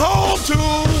going home to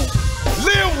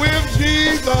live with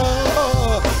Jesus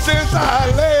since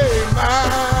I laid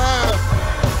my,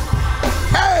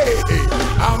 hey,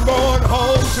 I'm going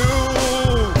home to,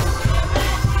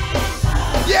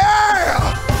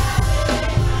 yeah.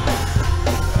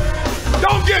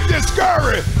 Don't get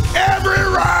discouraged. Every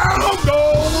round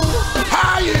goes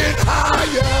higher and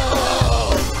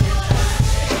higher.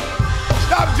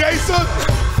 Stop, Jason.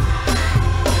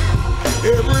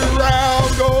 Every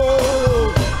round goes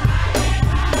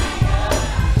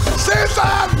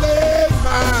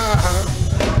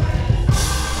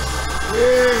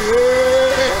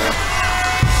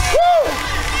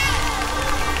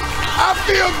I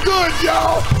feel good,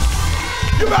 y'all.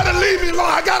 You better leave me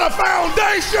alone. I got a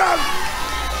foundation.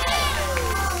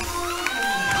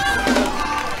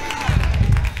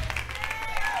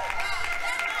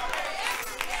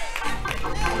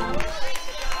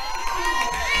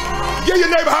 Give your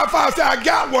neighbor a high five. Say, I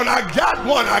got one. I got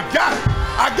one. I got it.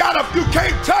 I got a, you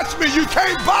can't touch me. You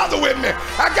can't bother with me.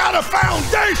 I got a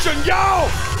foundation, y'all.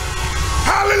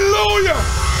 Hallelujah.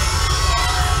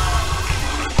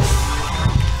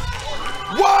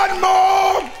 One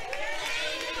more.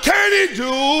 Can he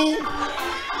do?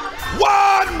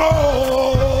 One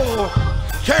more.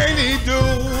 Can he do?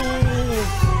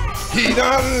 He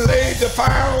done laid the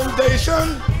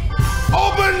foundation.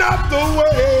 Open up the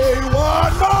way.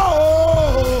 One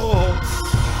more.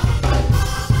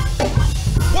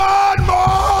 One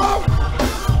more.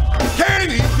 Can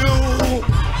he do?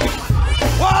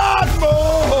 One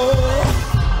more.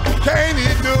 Can he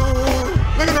do?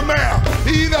 Look at the man.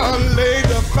 He done laid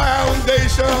the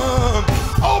foundation.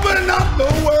 Open up the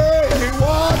way.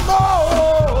 One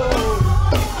more.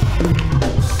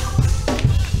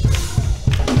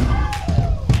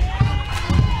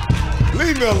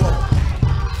 Leave me alone.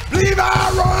 Leave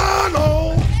I run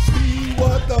on. See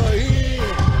what the end.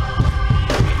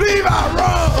 Leave I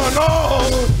run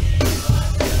on.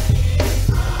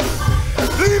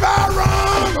 Leave I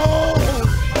run on.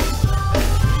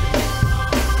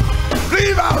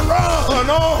 Leave I run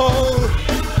on.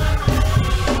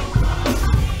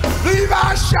 Leave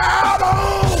I shout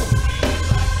on.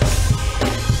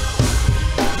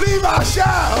 Leave I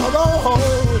shout on.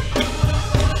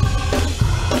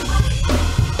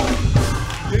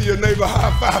 Give your neighbor a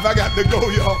high five. I got to go,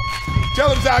 y'all.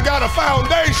 Tell him, say, I got a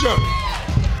foundation.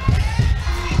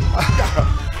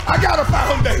 I got a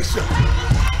foundation.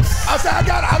 I said,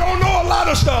 I don't know a lot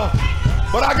of stuff,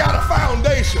 but I got a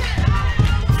foundation.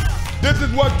 This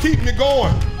is what keeps me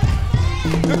going.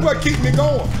 This is what keeps me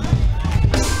going.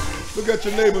 Look at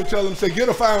your neighbor and tell him, say, get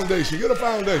a foundation, get a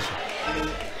foundation.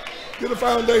 Get a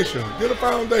foundation, get a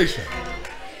foundation.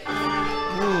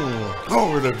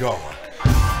 Glory to God.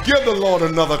 Give the Lord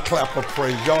another clap of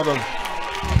praise.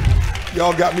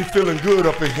 Y'all got me feeling good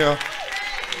up in here.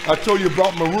 I told you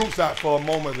brought my roots out for a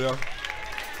moment there.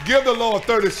 Give the Lord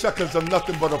 30 seconds of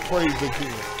nothing but a praise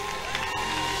again.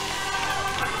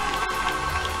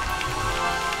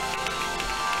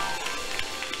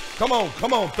 Come on,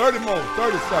 30 more,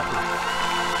 30 seconds.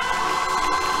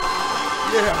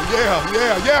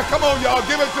 Yeah, come on, y'all,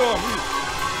 give it to him.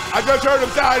 I just heard him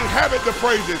say I inhabit the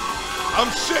praises. I'm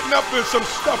sitting up in some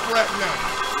stuff right now.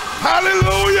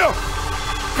 Hallelujah.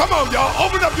 Come on, y'all,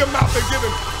 open up your mouth and give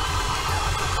him.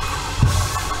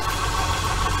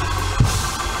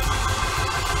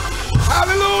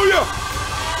 Hallelujah.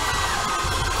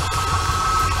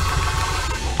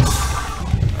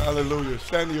 Hallelujah.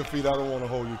 Stand to your feet. I don't want to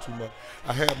hold you too much.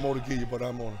 I have more to give you, but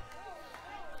I'm on.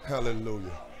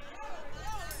 Hallelujah.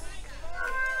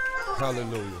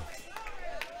 Hallelujah.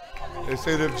 They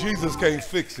say that if Jesus can't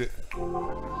fix it,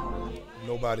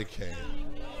 nobody can.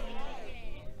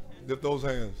 Lift those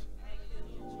hands.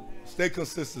 Stay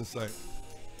consistent, saints.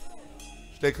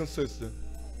 Stay consistent.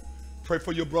 Pray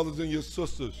for your brothers and your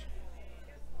sisters.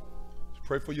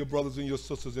 Pray for your brothers and your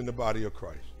sisters in the body of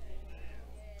Christ.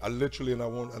 I literally,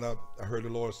 I heard the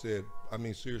Lord said, I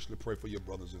mean seriously, pray for your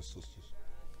brothers and sisters.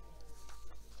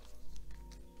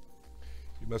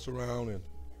 You mess around and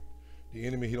the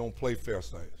enemy, he don't play fair,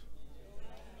 saints.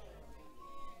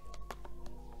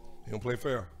 He don't play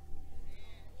fair.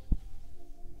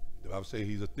 The Bible says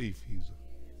he's a thief.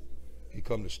 He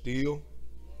come to steal,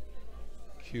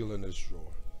 kill, and destroy.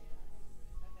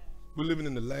 We're living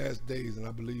in the last days, and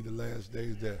I believe the last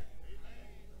days that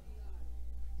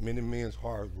many men's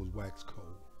hearts was wax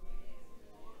cold.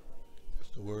 That's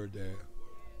the word that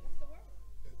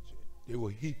they will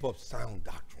heap up sound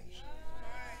doctrines,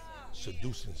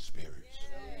 seducing spirits.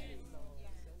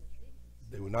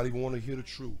 They will not even want to hear the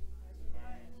truth.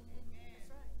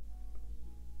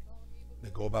 They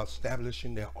go about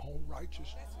establishing their own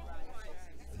righteousness.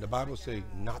 And the Bible says,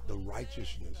 not the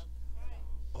righteousness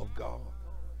of God.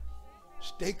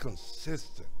 Stay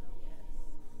consistent.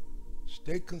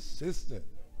 Stay consistent.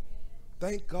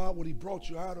 Thank God what he brought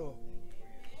you out of.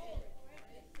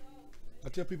 I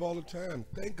tell people all the time,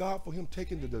 thank God for him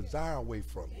taking the desire away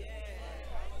from you.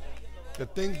 The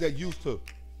things that used to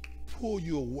pull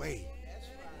you away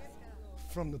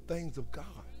from the things of God.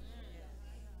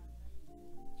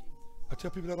 I tell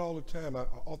people that all the time. I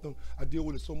deal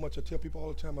with it so much. I tell people all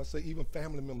the time, I say, even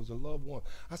family members and loved ones,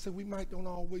 I say, we might don't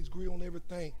always agree on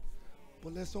everything,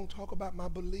 but let's don't talk about my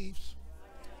beliefs.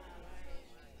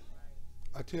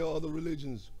 I tell other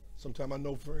religions, Sometimes I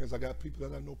know friends, I got people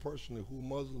that I know personally who are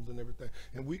Muslims and everything,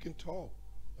 and we can talk.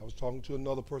 I was talking to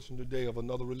another person today of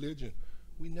another religion.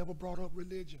 We never brought up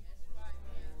religion.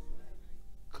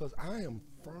 Because I am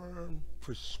firm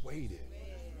persuaded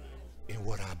in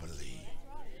what I believe.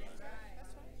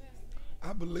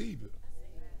 I believe it.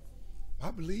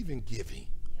 I believe in giving.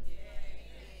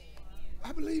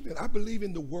 I believe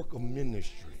in the work of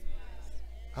ministry.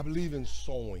 I believe in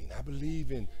sowing. I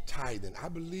believe in tithing. I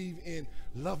believe in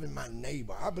loving my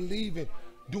neighbor. I believe in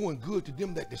doing good to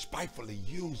them that despitefully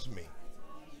use me.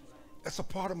 That's a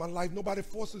part of my life. Nobody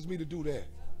forces me to do that.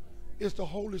 It's the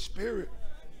Holy Spirit.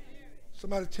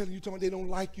 Somebody telling you, they don't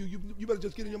like you. You better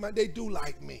just get in your mind. They do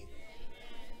like me.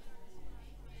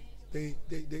 They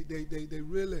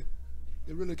really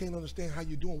can't understand how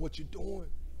you're doing what you're doing.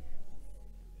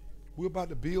 We're about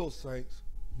to build, saints.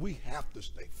 We have to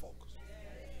stay focused.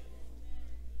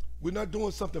 We're not doing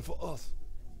something for us.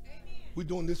 We're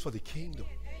doing this for the kingdom.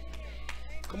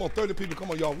 Come on, 30 people.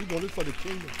 Come on, y'all. We're doing this for the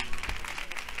kingdom.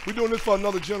 We're doing this for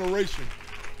another generation.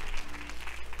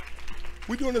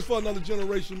 We're doing this for another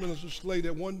generation, Minister Slade,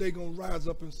 that one day going to rise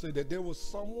up and say that there was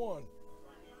someone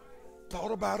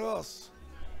thought about us.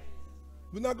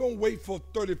 We're not going to wait for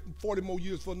 30, 40 more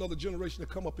years for another generation to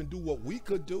come up and do what we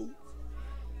could do.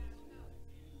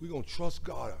 We're going to trust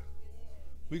God.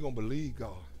 We're going to believe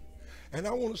God. And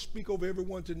I want to speak over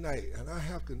everyone tonight, and I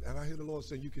hear the Lord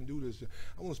saying you can do this.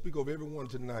 I want to speak over everyone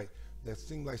tonight that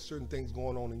seems like certain things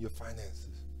going on in your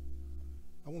finances.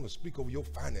 I want to speak over your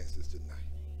finances tonight.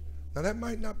 Now, that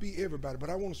might not be everybody, but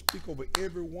I want to speak over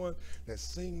everyone that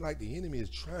seems like the enemy is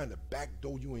trying to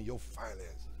backdoor you in your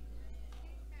finances.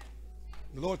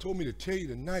 The Lord told me to tell you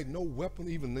tonight, no weapon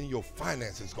even in your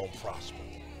finances is going to prosper.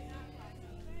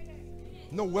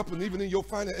 No weapon even in your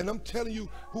finances. And I'm telling you,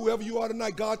 whoever you are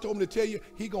tonight, God told me to tell you,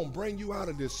 He's going to bring you out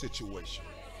of this situation.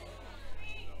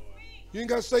 You ain't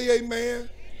got to say amen.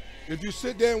 If you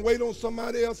sit there and wait on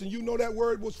somebody else and you know that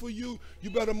word was for you, you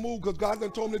better move, because God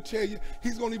done told me to tell you,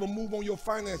 He's going to even move on your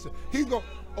finances. He's going,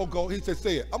 oh God, He said,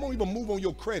 say it. I'm going to even move on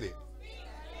your credit.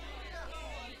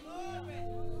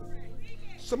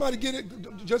 Somebody get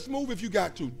it. Just move if you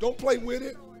got to. Don't play with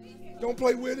it. Don't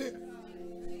play with it.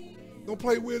 Don't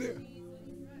play with it.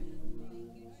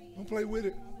 Don't play with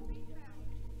it.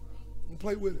 Don't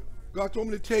play with it. God told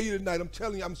me to tell you tonight. I'm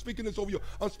telling you, I'm speaking this over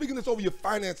your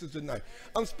finances tonight.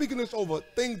 I'm speaking this over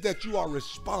things that you are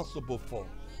responsible for.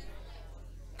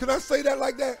 Can I say that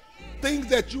like that? Things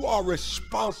that you are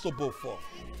responsible for.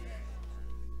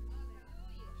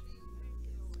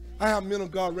 I have men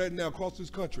of God right now across this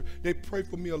country. They pray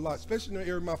for me a lot, especially in the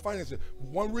area of my finances.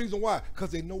 One reason why,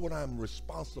 because they know what I'm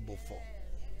responsible for.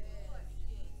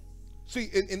 See,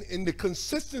 in the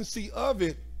consistency of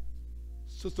it,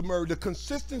 Sister Murray, the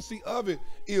consistency of it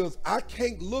is I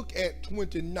can't look at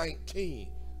 2019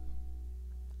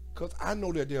 because I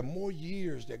know that there are more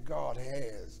years that God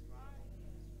has,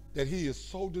 that He is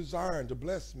so desiring to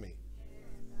bless me.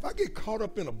 If I get caught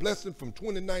up in a blessing from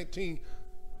 2019,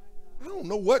 I don't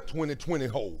know what 2020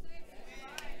 holds.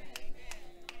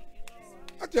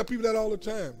 I tell people that all the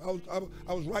time.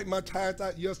 I was writing my tithes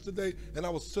out yesterday, and I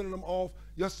was sending them off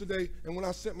yesterday. And when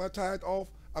I sent my tithes off,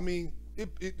 I mean,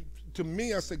 to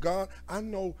me, I said, God, I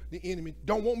know the enemy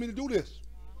don't want me to do this.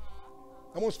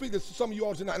 I want to speak this to some of you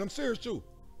all tonight, and I'm serious too,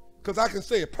 because I can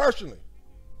say it personally.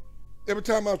 Every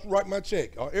time I write my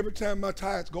check, or every time my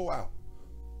tithes go out,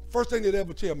 first thing they'd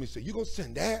ever tell me, say, you gonna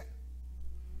send that?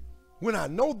 When I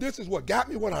know this is what got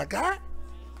me what I got?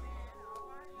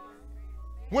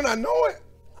 When I know it,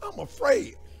 I'm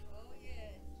afraid.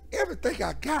 Everything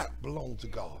I got belongs to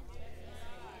God.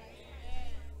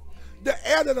 The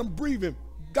air that I'm breathing,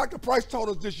 Dr. Price taught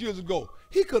us this years ago,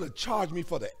 he could have charged me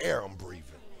for the air I'm breathing.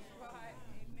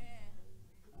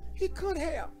 He could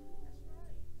have.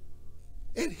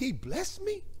 And He blessed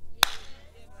me.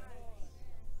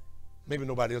 Maybe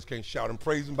nobody else can shout and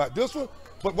praise Him about this one,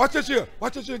 but watch this here.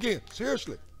 Watch this here again.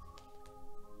 Seriously.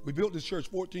 We built this church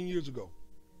 14 years ago.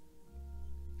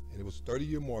 And it was a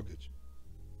 30-year mortgage.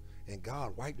 And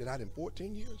God wiped it out in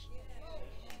 14 years.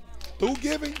 Through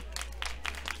giving,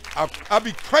 I'd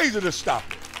be crazy to stop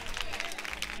it.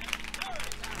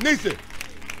 Nisa,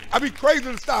 I'd be crazy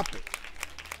to stop it.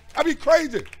 I'd be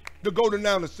crazy to go to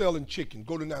now to selling chicken,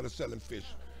 go to now to selling fish,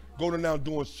 go to now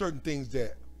doing certain things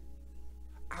that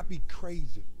I'd be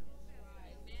crazy.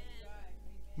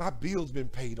 My bill's been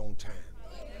paid on time.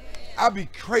 I'd be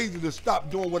crazy to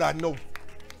stop doing what I know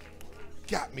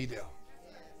got me there.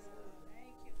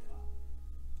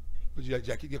 But yeah,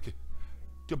 Jackie, okay.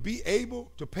 To be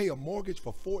able to pay a mortgage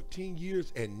for 14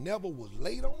 years and never was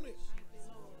late on it,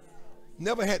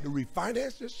 never had to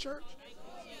refinance this church.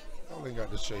 Y'all ain't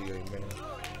got to say amen.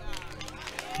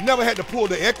 Never had to pull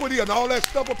the equity and all that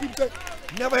stuff. What people say.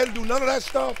 Never had to do none of that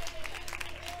stuff.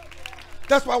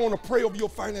 That's why I want to pray over your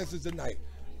finances tonight.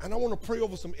 And I want to pray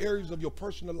over some areas of your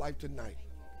personal life tonight.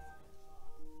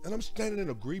 And I'm standing in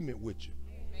agreement with you.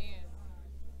 Amen.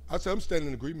 I said, I'm standing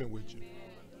in agreement with you.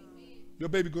 Amen. Your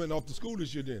baby going off to school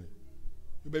this year, didn't it?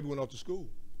 Your baby went off to school.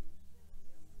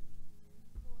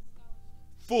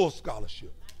 Full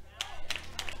scholarship.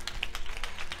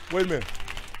 Wait a minute.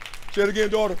 Say it again,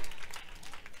 daughter.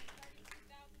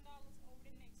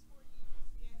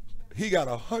 He got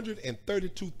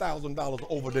 $132,000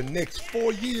 over the next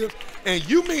 4 years. And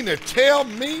you mean to tell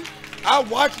me I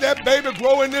watched that baby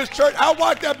grow in this church? I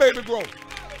watched that baby grow.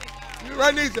 You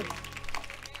right, Nisa?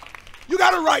 You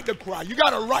got a right to cry. You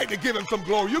got a right to give him some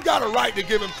glory. You got a right to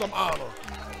give him some honor.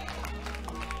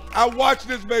 I watched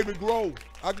this baby grow.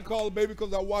 I can call her baby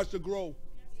because I watched her grow.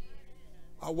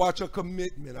 I watched her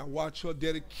commitment. I watched her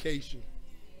dedication.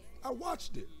 I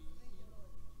watched it.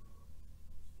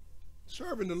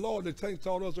 Serving the Lord, the Tank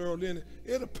taught us earlier,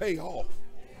 it'll pay off.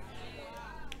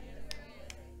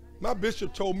 My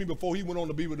bishop told me before he went on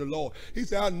to be with the Lord, he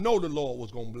said, I know the Lord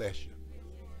was going to bless you.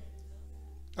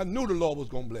 I knew the Lord was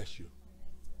going to bless you.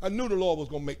 I knew the Lord was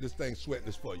going to make this thing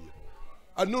sweatless for you.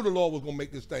 I knew the Lord was going to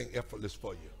make this thing effortless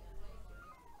for you.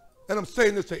 And I'm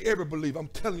saying this to every believer. I'm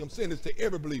telling you, I'm saying this to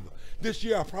every believer. This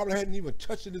year, I probably hadn't even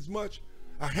touched it as much.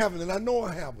 I haven't, and I know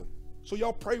I haven't. So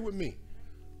y'all pray with me.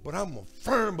 But I'm a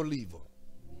firm believer,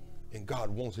 and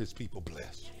God wants his people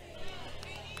blessed.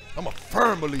 I'm a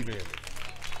firm believer in it.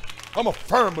 I'm a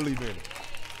firm believer in it.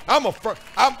 I'm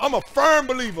a firm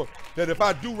believer that if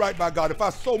I do right by God, if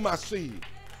I sow my seed,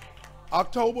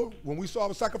 October, when we sow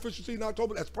our sacrificial seed in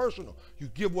October, that's personal. You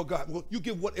give what God, you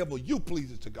give whatever you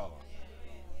pleases to God.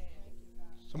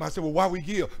 Somebody said, well, why we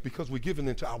give? Because we're giving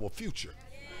into our future.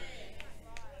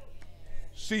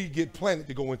 Seed get planted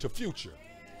to go into future.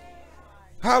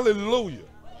 Hallelujah.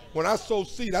 When I sow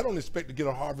seed, I don't expect to get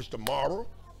a harvest tomorrow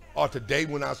or today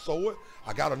when I sow it.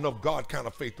 I got enough God kind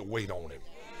of faith to wait on it.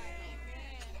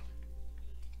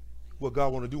 What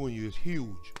God want to do in you is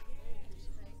huge.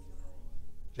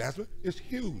 Jasmine, it's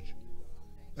huge.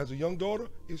 As a young daughter,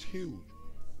 it's huge.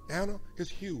 Anna, it's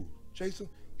huge. Jason,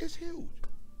 it's huge.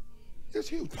 It's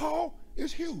huge. Paul,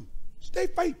 it's huge. Stay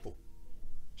faithful.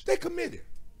 Stay committed.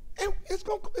 And it's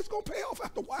gonna pay off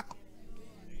after a while.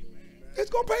 It's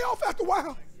going to pay off after a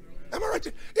while. Am I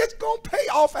right? It's going to pay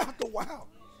off after a while.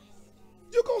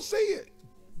 You're going to see it.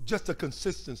 Just the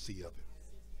consistency of it.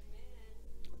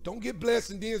 Don't get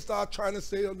blessed and then start trying to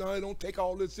say, oh, no, don't take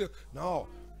all this. No,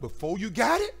 before you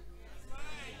got it,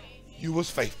 you was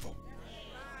faithful.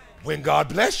 When God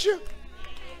bless you,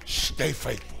 stay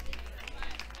faithful.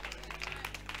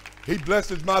 He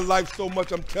blesses my life so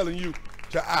much, I'm telling you,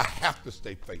 I have to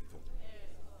stay faithful.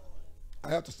 I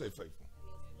have to stay faithful.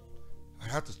 I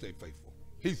have to stay faithful.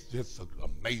 He's just an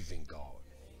amazing God.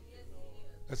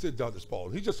 That's it, Dr.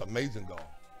 Spalding. He's just an amazing God.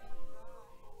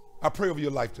 I pray over your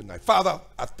life tonight. Father,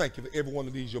 I thank you for every one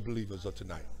of these your believers of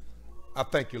tonight. I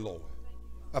thank you, Lord.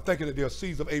 I thank you that they are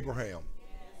seeds of Abraham.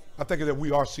 I thank you that we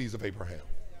are seeds of Abraham.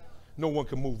 No one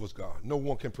can move us, God. No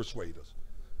one can persuade us.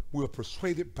 We are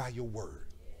persuaded by your word.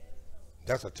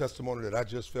 That's a testimony that I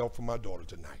just felt from my daughter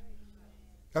tonight.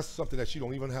 That's something that she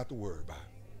don't even have to worry about.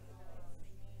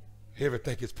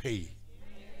 Everything is paid.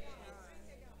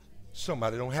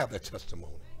 Somebody don't have that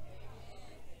testimony.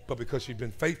 But because she's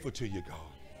been faithful to you, God.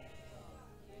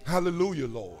 Hallelujah,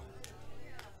 Lord.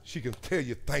 She can tell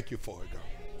you thank you for it,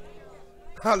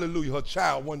 God. Hallelujah. Her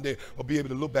child one day will be able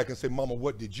to look back and say, Mama,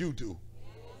 what did you do?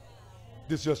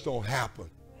 This just don't happen.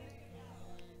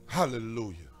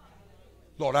 Hallelujah.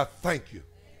 Lord, I thank you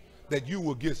that you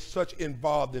will get such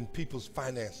involved in people's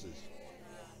finances.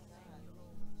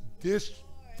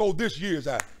 For this year's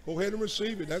out. Go ahead and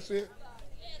receive it. That's it.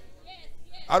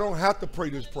 I don't have to pray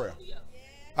this prayer.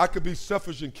 I could be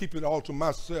selfish and keep it all to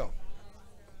myself.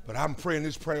 But I'm praying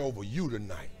this prayer over you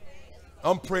tonight.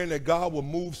 I'm praying that God will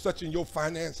move such in your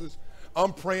finances.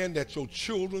 I'm praying that your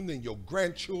children and your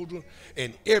grandchildren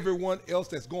and everyone else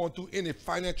that's going through any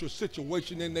financial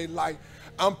situation in their life,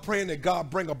 I'm praying that God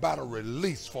bring about a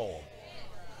release for them.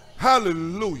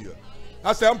 Hallelujah.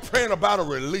 I say I'm praying about a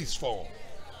release for them.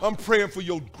 I'm praying for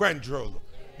your grandchildren,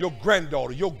 your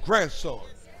granddaughter, your grandson.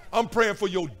 I'm praying for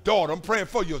your daughter. I'm praying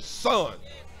for your son.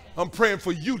 I'm praying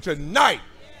for you tonight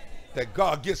that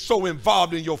God gets so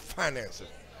involved in your finances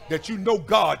that you know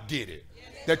God did it,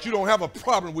 that you don't have a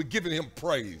problem with giving him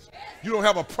praise. You don't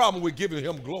have a problem with giving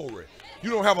him glory.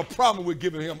 You don't have a problem with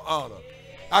giving him honor.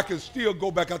 I can still go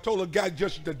back. I told a guy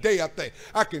just today, I think,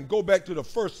 I can go back to the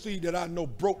first seed that I know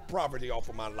broke poverty off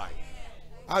of my life.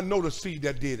 I know the seed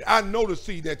that did it. I know the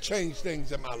seed that changed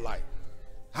things in my life.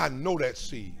 I know that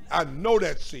seed. I know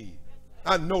that seed.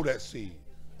 I know that seed.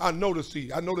 I know the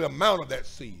seed. I know the amount of that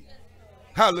seed.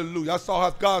 Hallelujah. I saw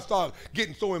how God started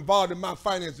getting so involved in my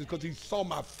finances because he saw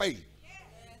my faith.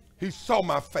 He saw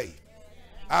my faith.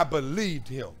 I believed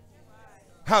him.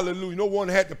 Hallelujah. No one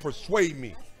had to persuade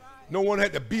me. No one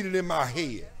had to beat it in my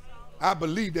head. I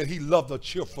believe that he loved a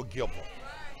cheerful giver.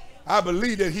 I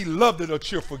believe that he loved it a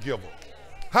cheerful giver.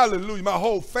 Hallelujah. My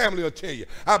whole family will tell you.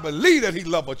 I believe that he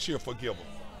loved a cheerful giver.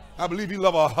 I believe he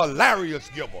loved a hilarious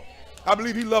giver. I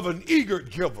believe he loved an eager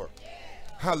giver.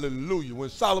 Hallelujah. When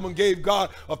Solomon gave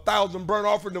God 1,000 burnt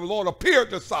offerings, the Lord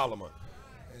appeared to Solomon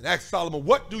and asked Solomon,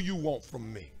 what do you want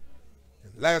from me?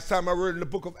 And last time I read in the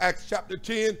book of Acts chapter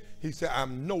 10, he said,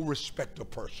 I'm no respecter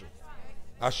of person.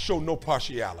 I show no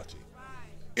partiality.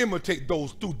 Imitate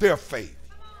those through their faith,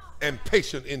 and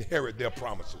patient inherit their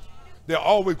promises. There's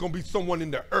always going to be someone in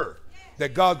the earth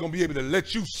that God's going to be able to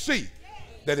let you see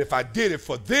that if I did it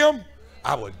for them,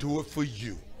 I would do it for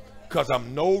you, because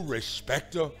I'm no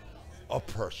respecter of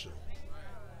person.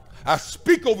 I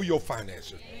speak over your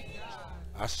finances.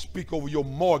 I speak over your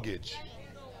mortgage.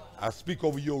 I speak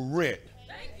over your rent.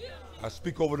 I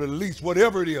speak over the lease,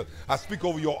 whatever it is. I speak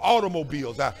over your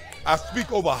automobiles. I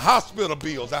speak over hospital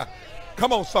bills.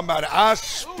 Come on, somebody. I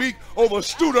speak over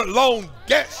student loan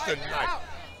debts tonight.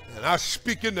 And I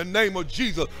speak in the name of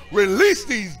Jesus. Release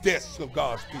these debts of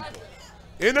God's people.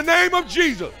 In the name of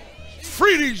Jesus,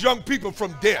 free these young people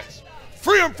from debts.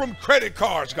 Free them from credit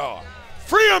cards, God.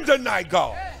 Free them tonight,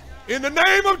 God. In the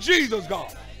name of Jesus,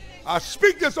 God. I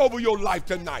speak this over your life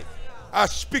tonight. I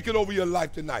speak it over your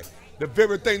life tonight. The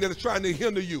very thing that is trying to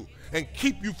hinder you and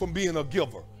keep you from being a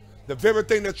giver. The very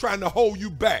thing that's trying to hold you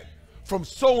back from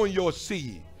sowing your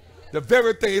seed. The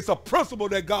very thing, it's a principle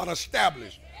that God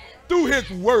established through his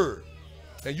word.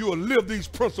 And you will live these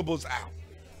principles out.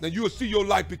 Then you will see your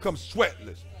life become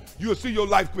sweatless. You will see your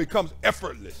life become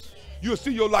effortless. You will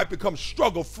see your life become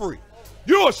struggle-free.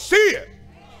 You will see it.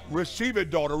 Receive it,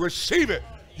 daughter. Receive it.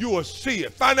 You will see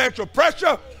it. Financial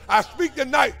pressure, I speak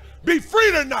tonight. Be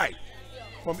free tonight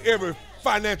from every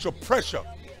financial pressure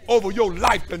over your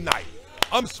life tonight.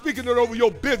 I'm speaking it over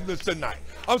your business tonight.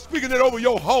 I'm speaking it over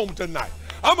your home tonight.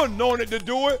 I'm anointed to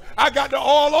do it. I got the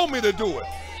oil on me to do it.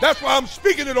 That's why I'm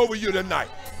speaking it over you tonight.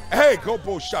 Hey, go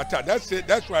shata. That's it.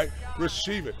 That's right.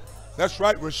 Receive it. That's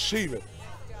right. Receive it.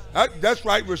 That's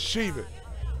right. Receive it.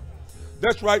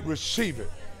 That's right. Receive it.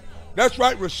 That's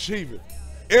right. Receive it.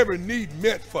 Every need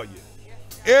met for you.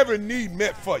 Every need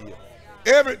met for you.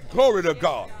 Every glory to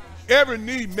God. Every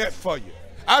need met for you.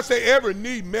 I say every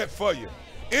need met for you.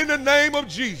 In the name of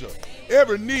Jesus,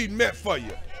 every need met for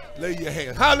you. Lay your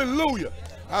hand. Hallelujah.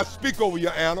 I speak over you,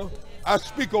 Anna. I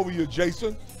speak over you,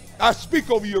 Jason. I speak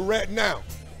over you right now.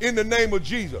 In the name of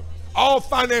Jesus. All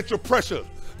financial pressure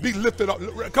be lifted up.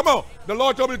 Come on. The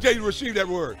Lord told me to tell you to receive that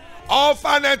word. All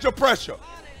financial pressure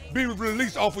be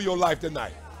released off of your life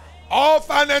tonight. All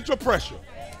financial pressure.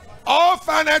 All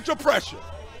financial pressure.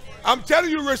 I'm telling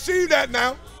you, receive that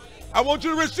now. I want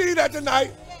you to receive that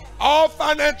tonight. All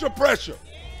financial pressure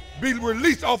be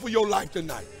released off of your life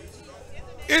tonight.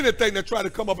 Anything that try to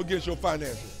come up against your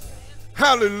finances.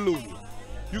 Hallelujah.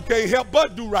 You can't help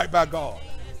but do right by God.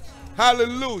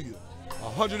 Hallelujah.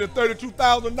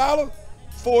 $132,000,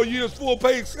 4 years full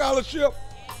paid scholarship.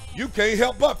 You can't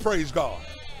help but praise God.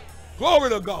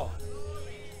 Glory to God.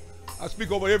 I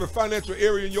speak over every financial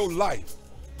area in your life.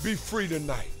 Be free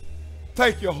tonight.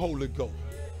 Thank you, Holy Ghost.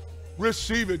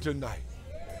 Receive it tonight.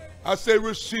 I say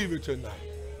receive it tonight.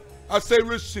 I say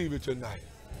receive it tonight.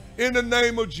 In the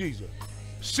name of Jesus.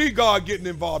 See God getting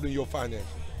involved in your finances.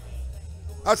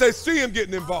 I say see him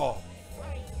getting involved.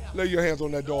 Lay your hands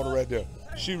on that daughter right there.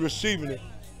 She receiving it.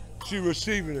 She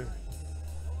receiving it.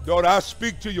 Daughter, I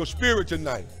speak to your spirit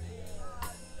tonight.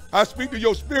 I speak to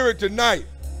your spirit tonight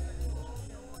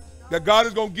that God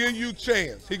is going to give you a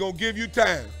chance. He's going to give you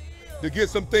time to get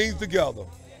some things together.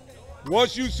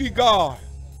 Once you see God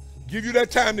give you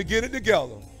that time to get it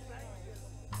together,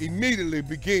 immediately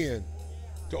begin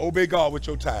to obey God with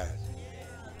your tithes.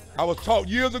 I was taught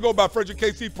years ago by Frederick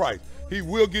K.C. Price. He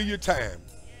will give you time.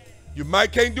 You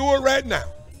might can't do it right now,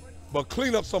 but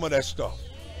clean up some of that stuff.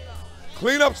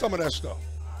 Clean up some of that stuff.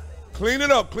 Clean it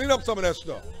up. Clean up some of that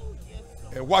stuff.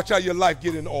 And watch how your life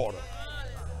get in order.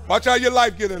 Watch how your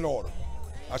life get in order.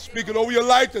 I speak it over your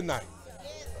life tonight.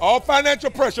 All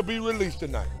financial pressure be released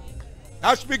tonight.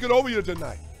 I speak it over you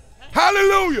tonight.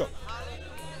 Hallelujah.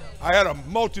 I had a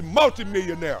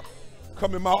multi-millionaire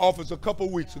come in my office a couple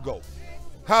weeks ago.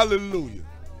 Hallelujah.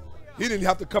 He didn't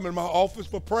have to come in my office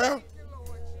for prayer,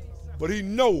 but he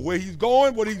know where he's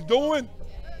going, what he's doing,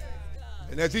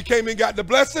 And as he came and got the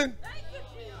blessing,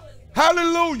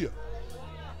 hallelujah.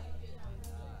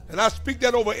 And I speak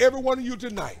that over every one of you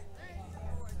tonight,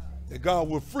 that God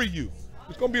will free you.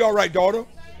 It's going to be all right, daughter.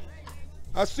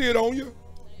 I see it on you.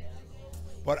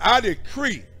 But I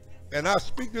decree, and I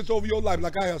speak this over your life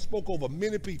like I have spoke over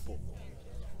many people.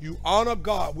 You honor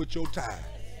God with your tithe.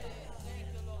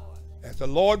 As the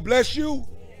Lord bless you,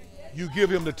 you give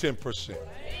him the 10%.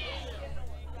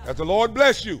 As the Lord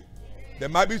bless you, there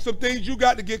might be some things you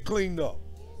got to get cleaned up.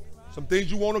 Some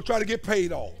things you want to try to get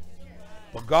paid off.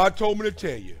 But God told me to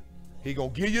tell you, he's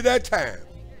going to give you that time,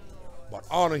 but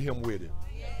honor him with it.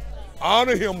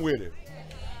 Honor him with it.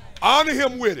 Honor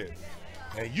him with it.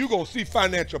 And you're going to see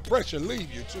financial pressure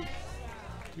leave you too.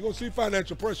 You're going to see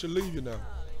financial pressure leave you now.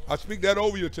 I speak that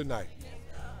over you tonight.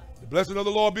 The blessing of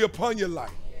the Lord be upon your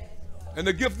life. And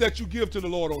the gift that you give to the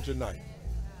Lord on tonight.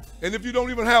 And if you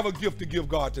don't even have a gift to give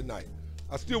God tonight,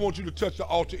 I still want you to touch the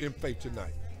altar in faith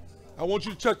tonight. I want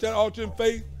you to touch that altar in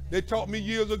faith. They taught me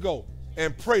years ago.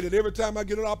 And pray that every time I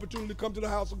get an opportunity to come to the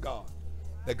house of God,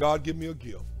 that God give me a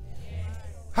gift.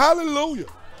 Hallelujah.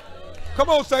 Come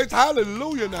on, saints.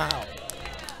 Hallelujah in the house.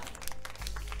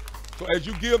 So as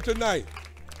you give tonight,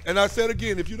 and I said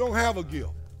again, if you don't have a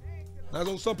gift, I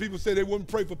know some people say they wouldn't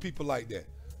pray for people like that.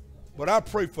 But I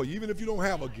pray for you, even if you don't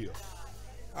have a gift.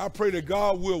 I pray that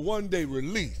God will one day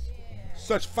release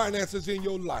such finances in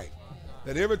your life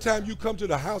that every time you come to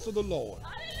the house of the Lord,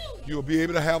 you'll be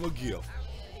able to have a gift.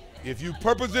 If you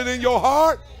purpose it in your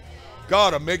heart,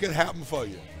 God will make it happen for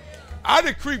you. I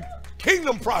decree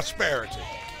kingdom prosperity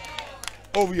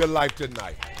over your life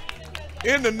tonight.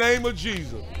 In the name of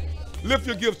Jesus, lift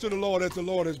your gifts to the Lord as the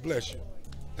Lord has blessed you.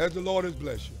 As the Lord has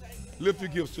blessed you. Lift your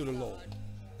gifts to the Lord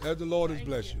as the Lord has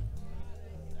blessed you.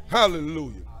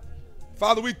 Hallelujah.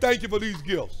 Father, we thank you for these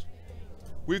gifts.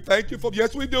 We thank you for,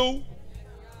 yes we do.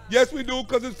 Yes we do,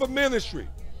 because it's for ministry.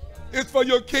 It's for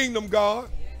your kingdom, God.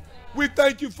 We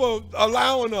thank you for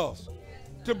allowing us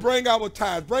to bring our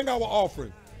tithes, bring our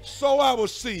offering, sow our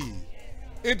seed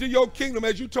into your kingdom,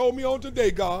 as you told me on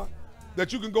today, God,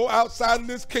 that you can go outside of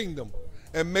this kingdom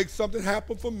and make something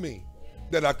happen for me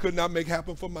that I could not make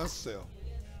happen for myself.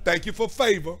 Thank you for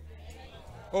favor.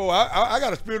 Oh, I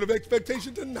got a spirit of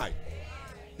expectation tonight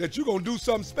that you're going to do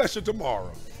something special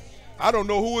tomorrow. I don't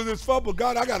know who it is for, but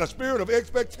God, I got a spirit of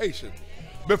expectation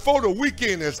before the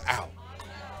weekend is out.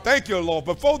 Thank you, Lord.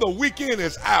 Before the weekend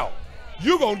is out,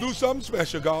 you're going to do something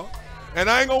special, God. And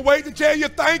I ain't going to wait to tell you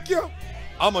thank you.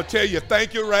 I'm going to tell you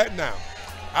thank you right now.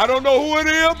 I don't know who it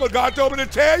is, but God told me to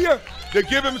tell you to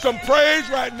give him some praise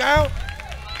right now.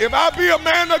 If I be a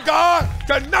man of God,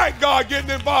 tonight God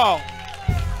getting involved.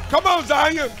 Come on,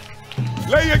 Zion.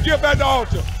 Lay your gift at the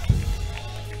altar.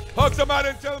 Hug somebody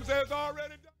and tell them, say it's already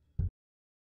done.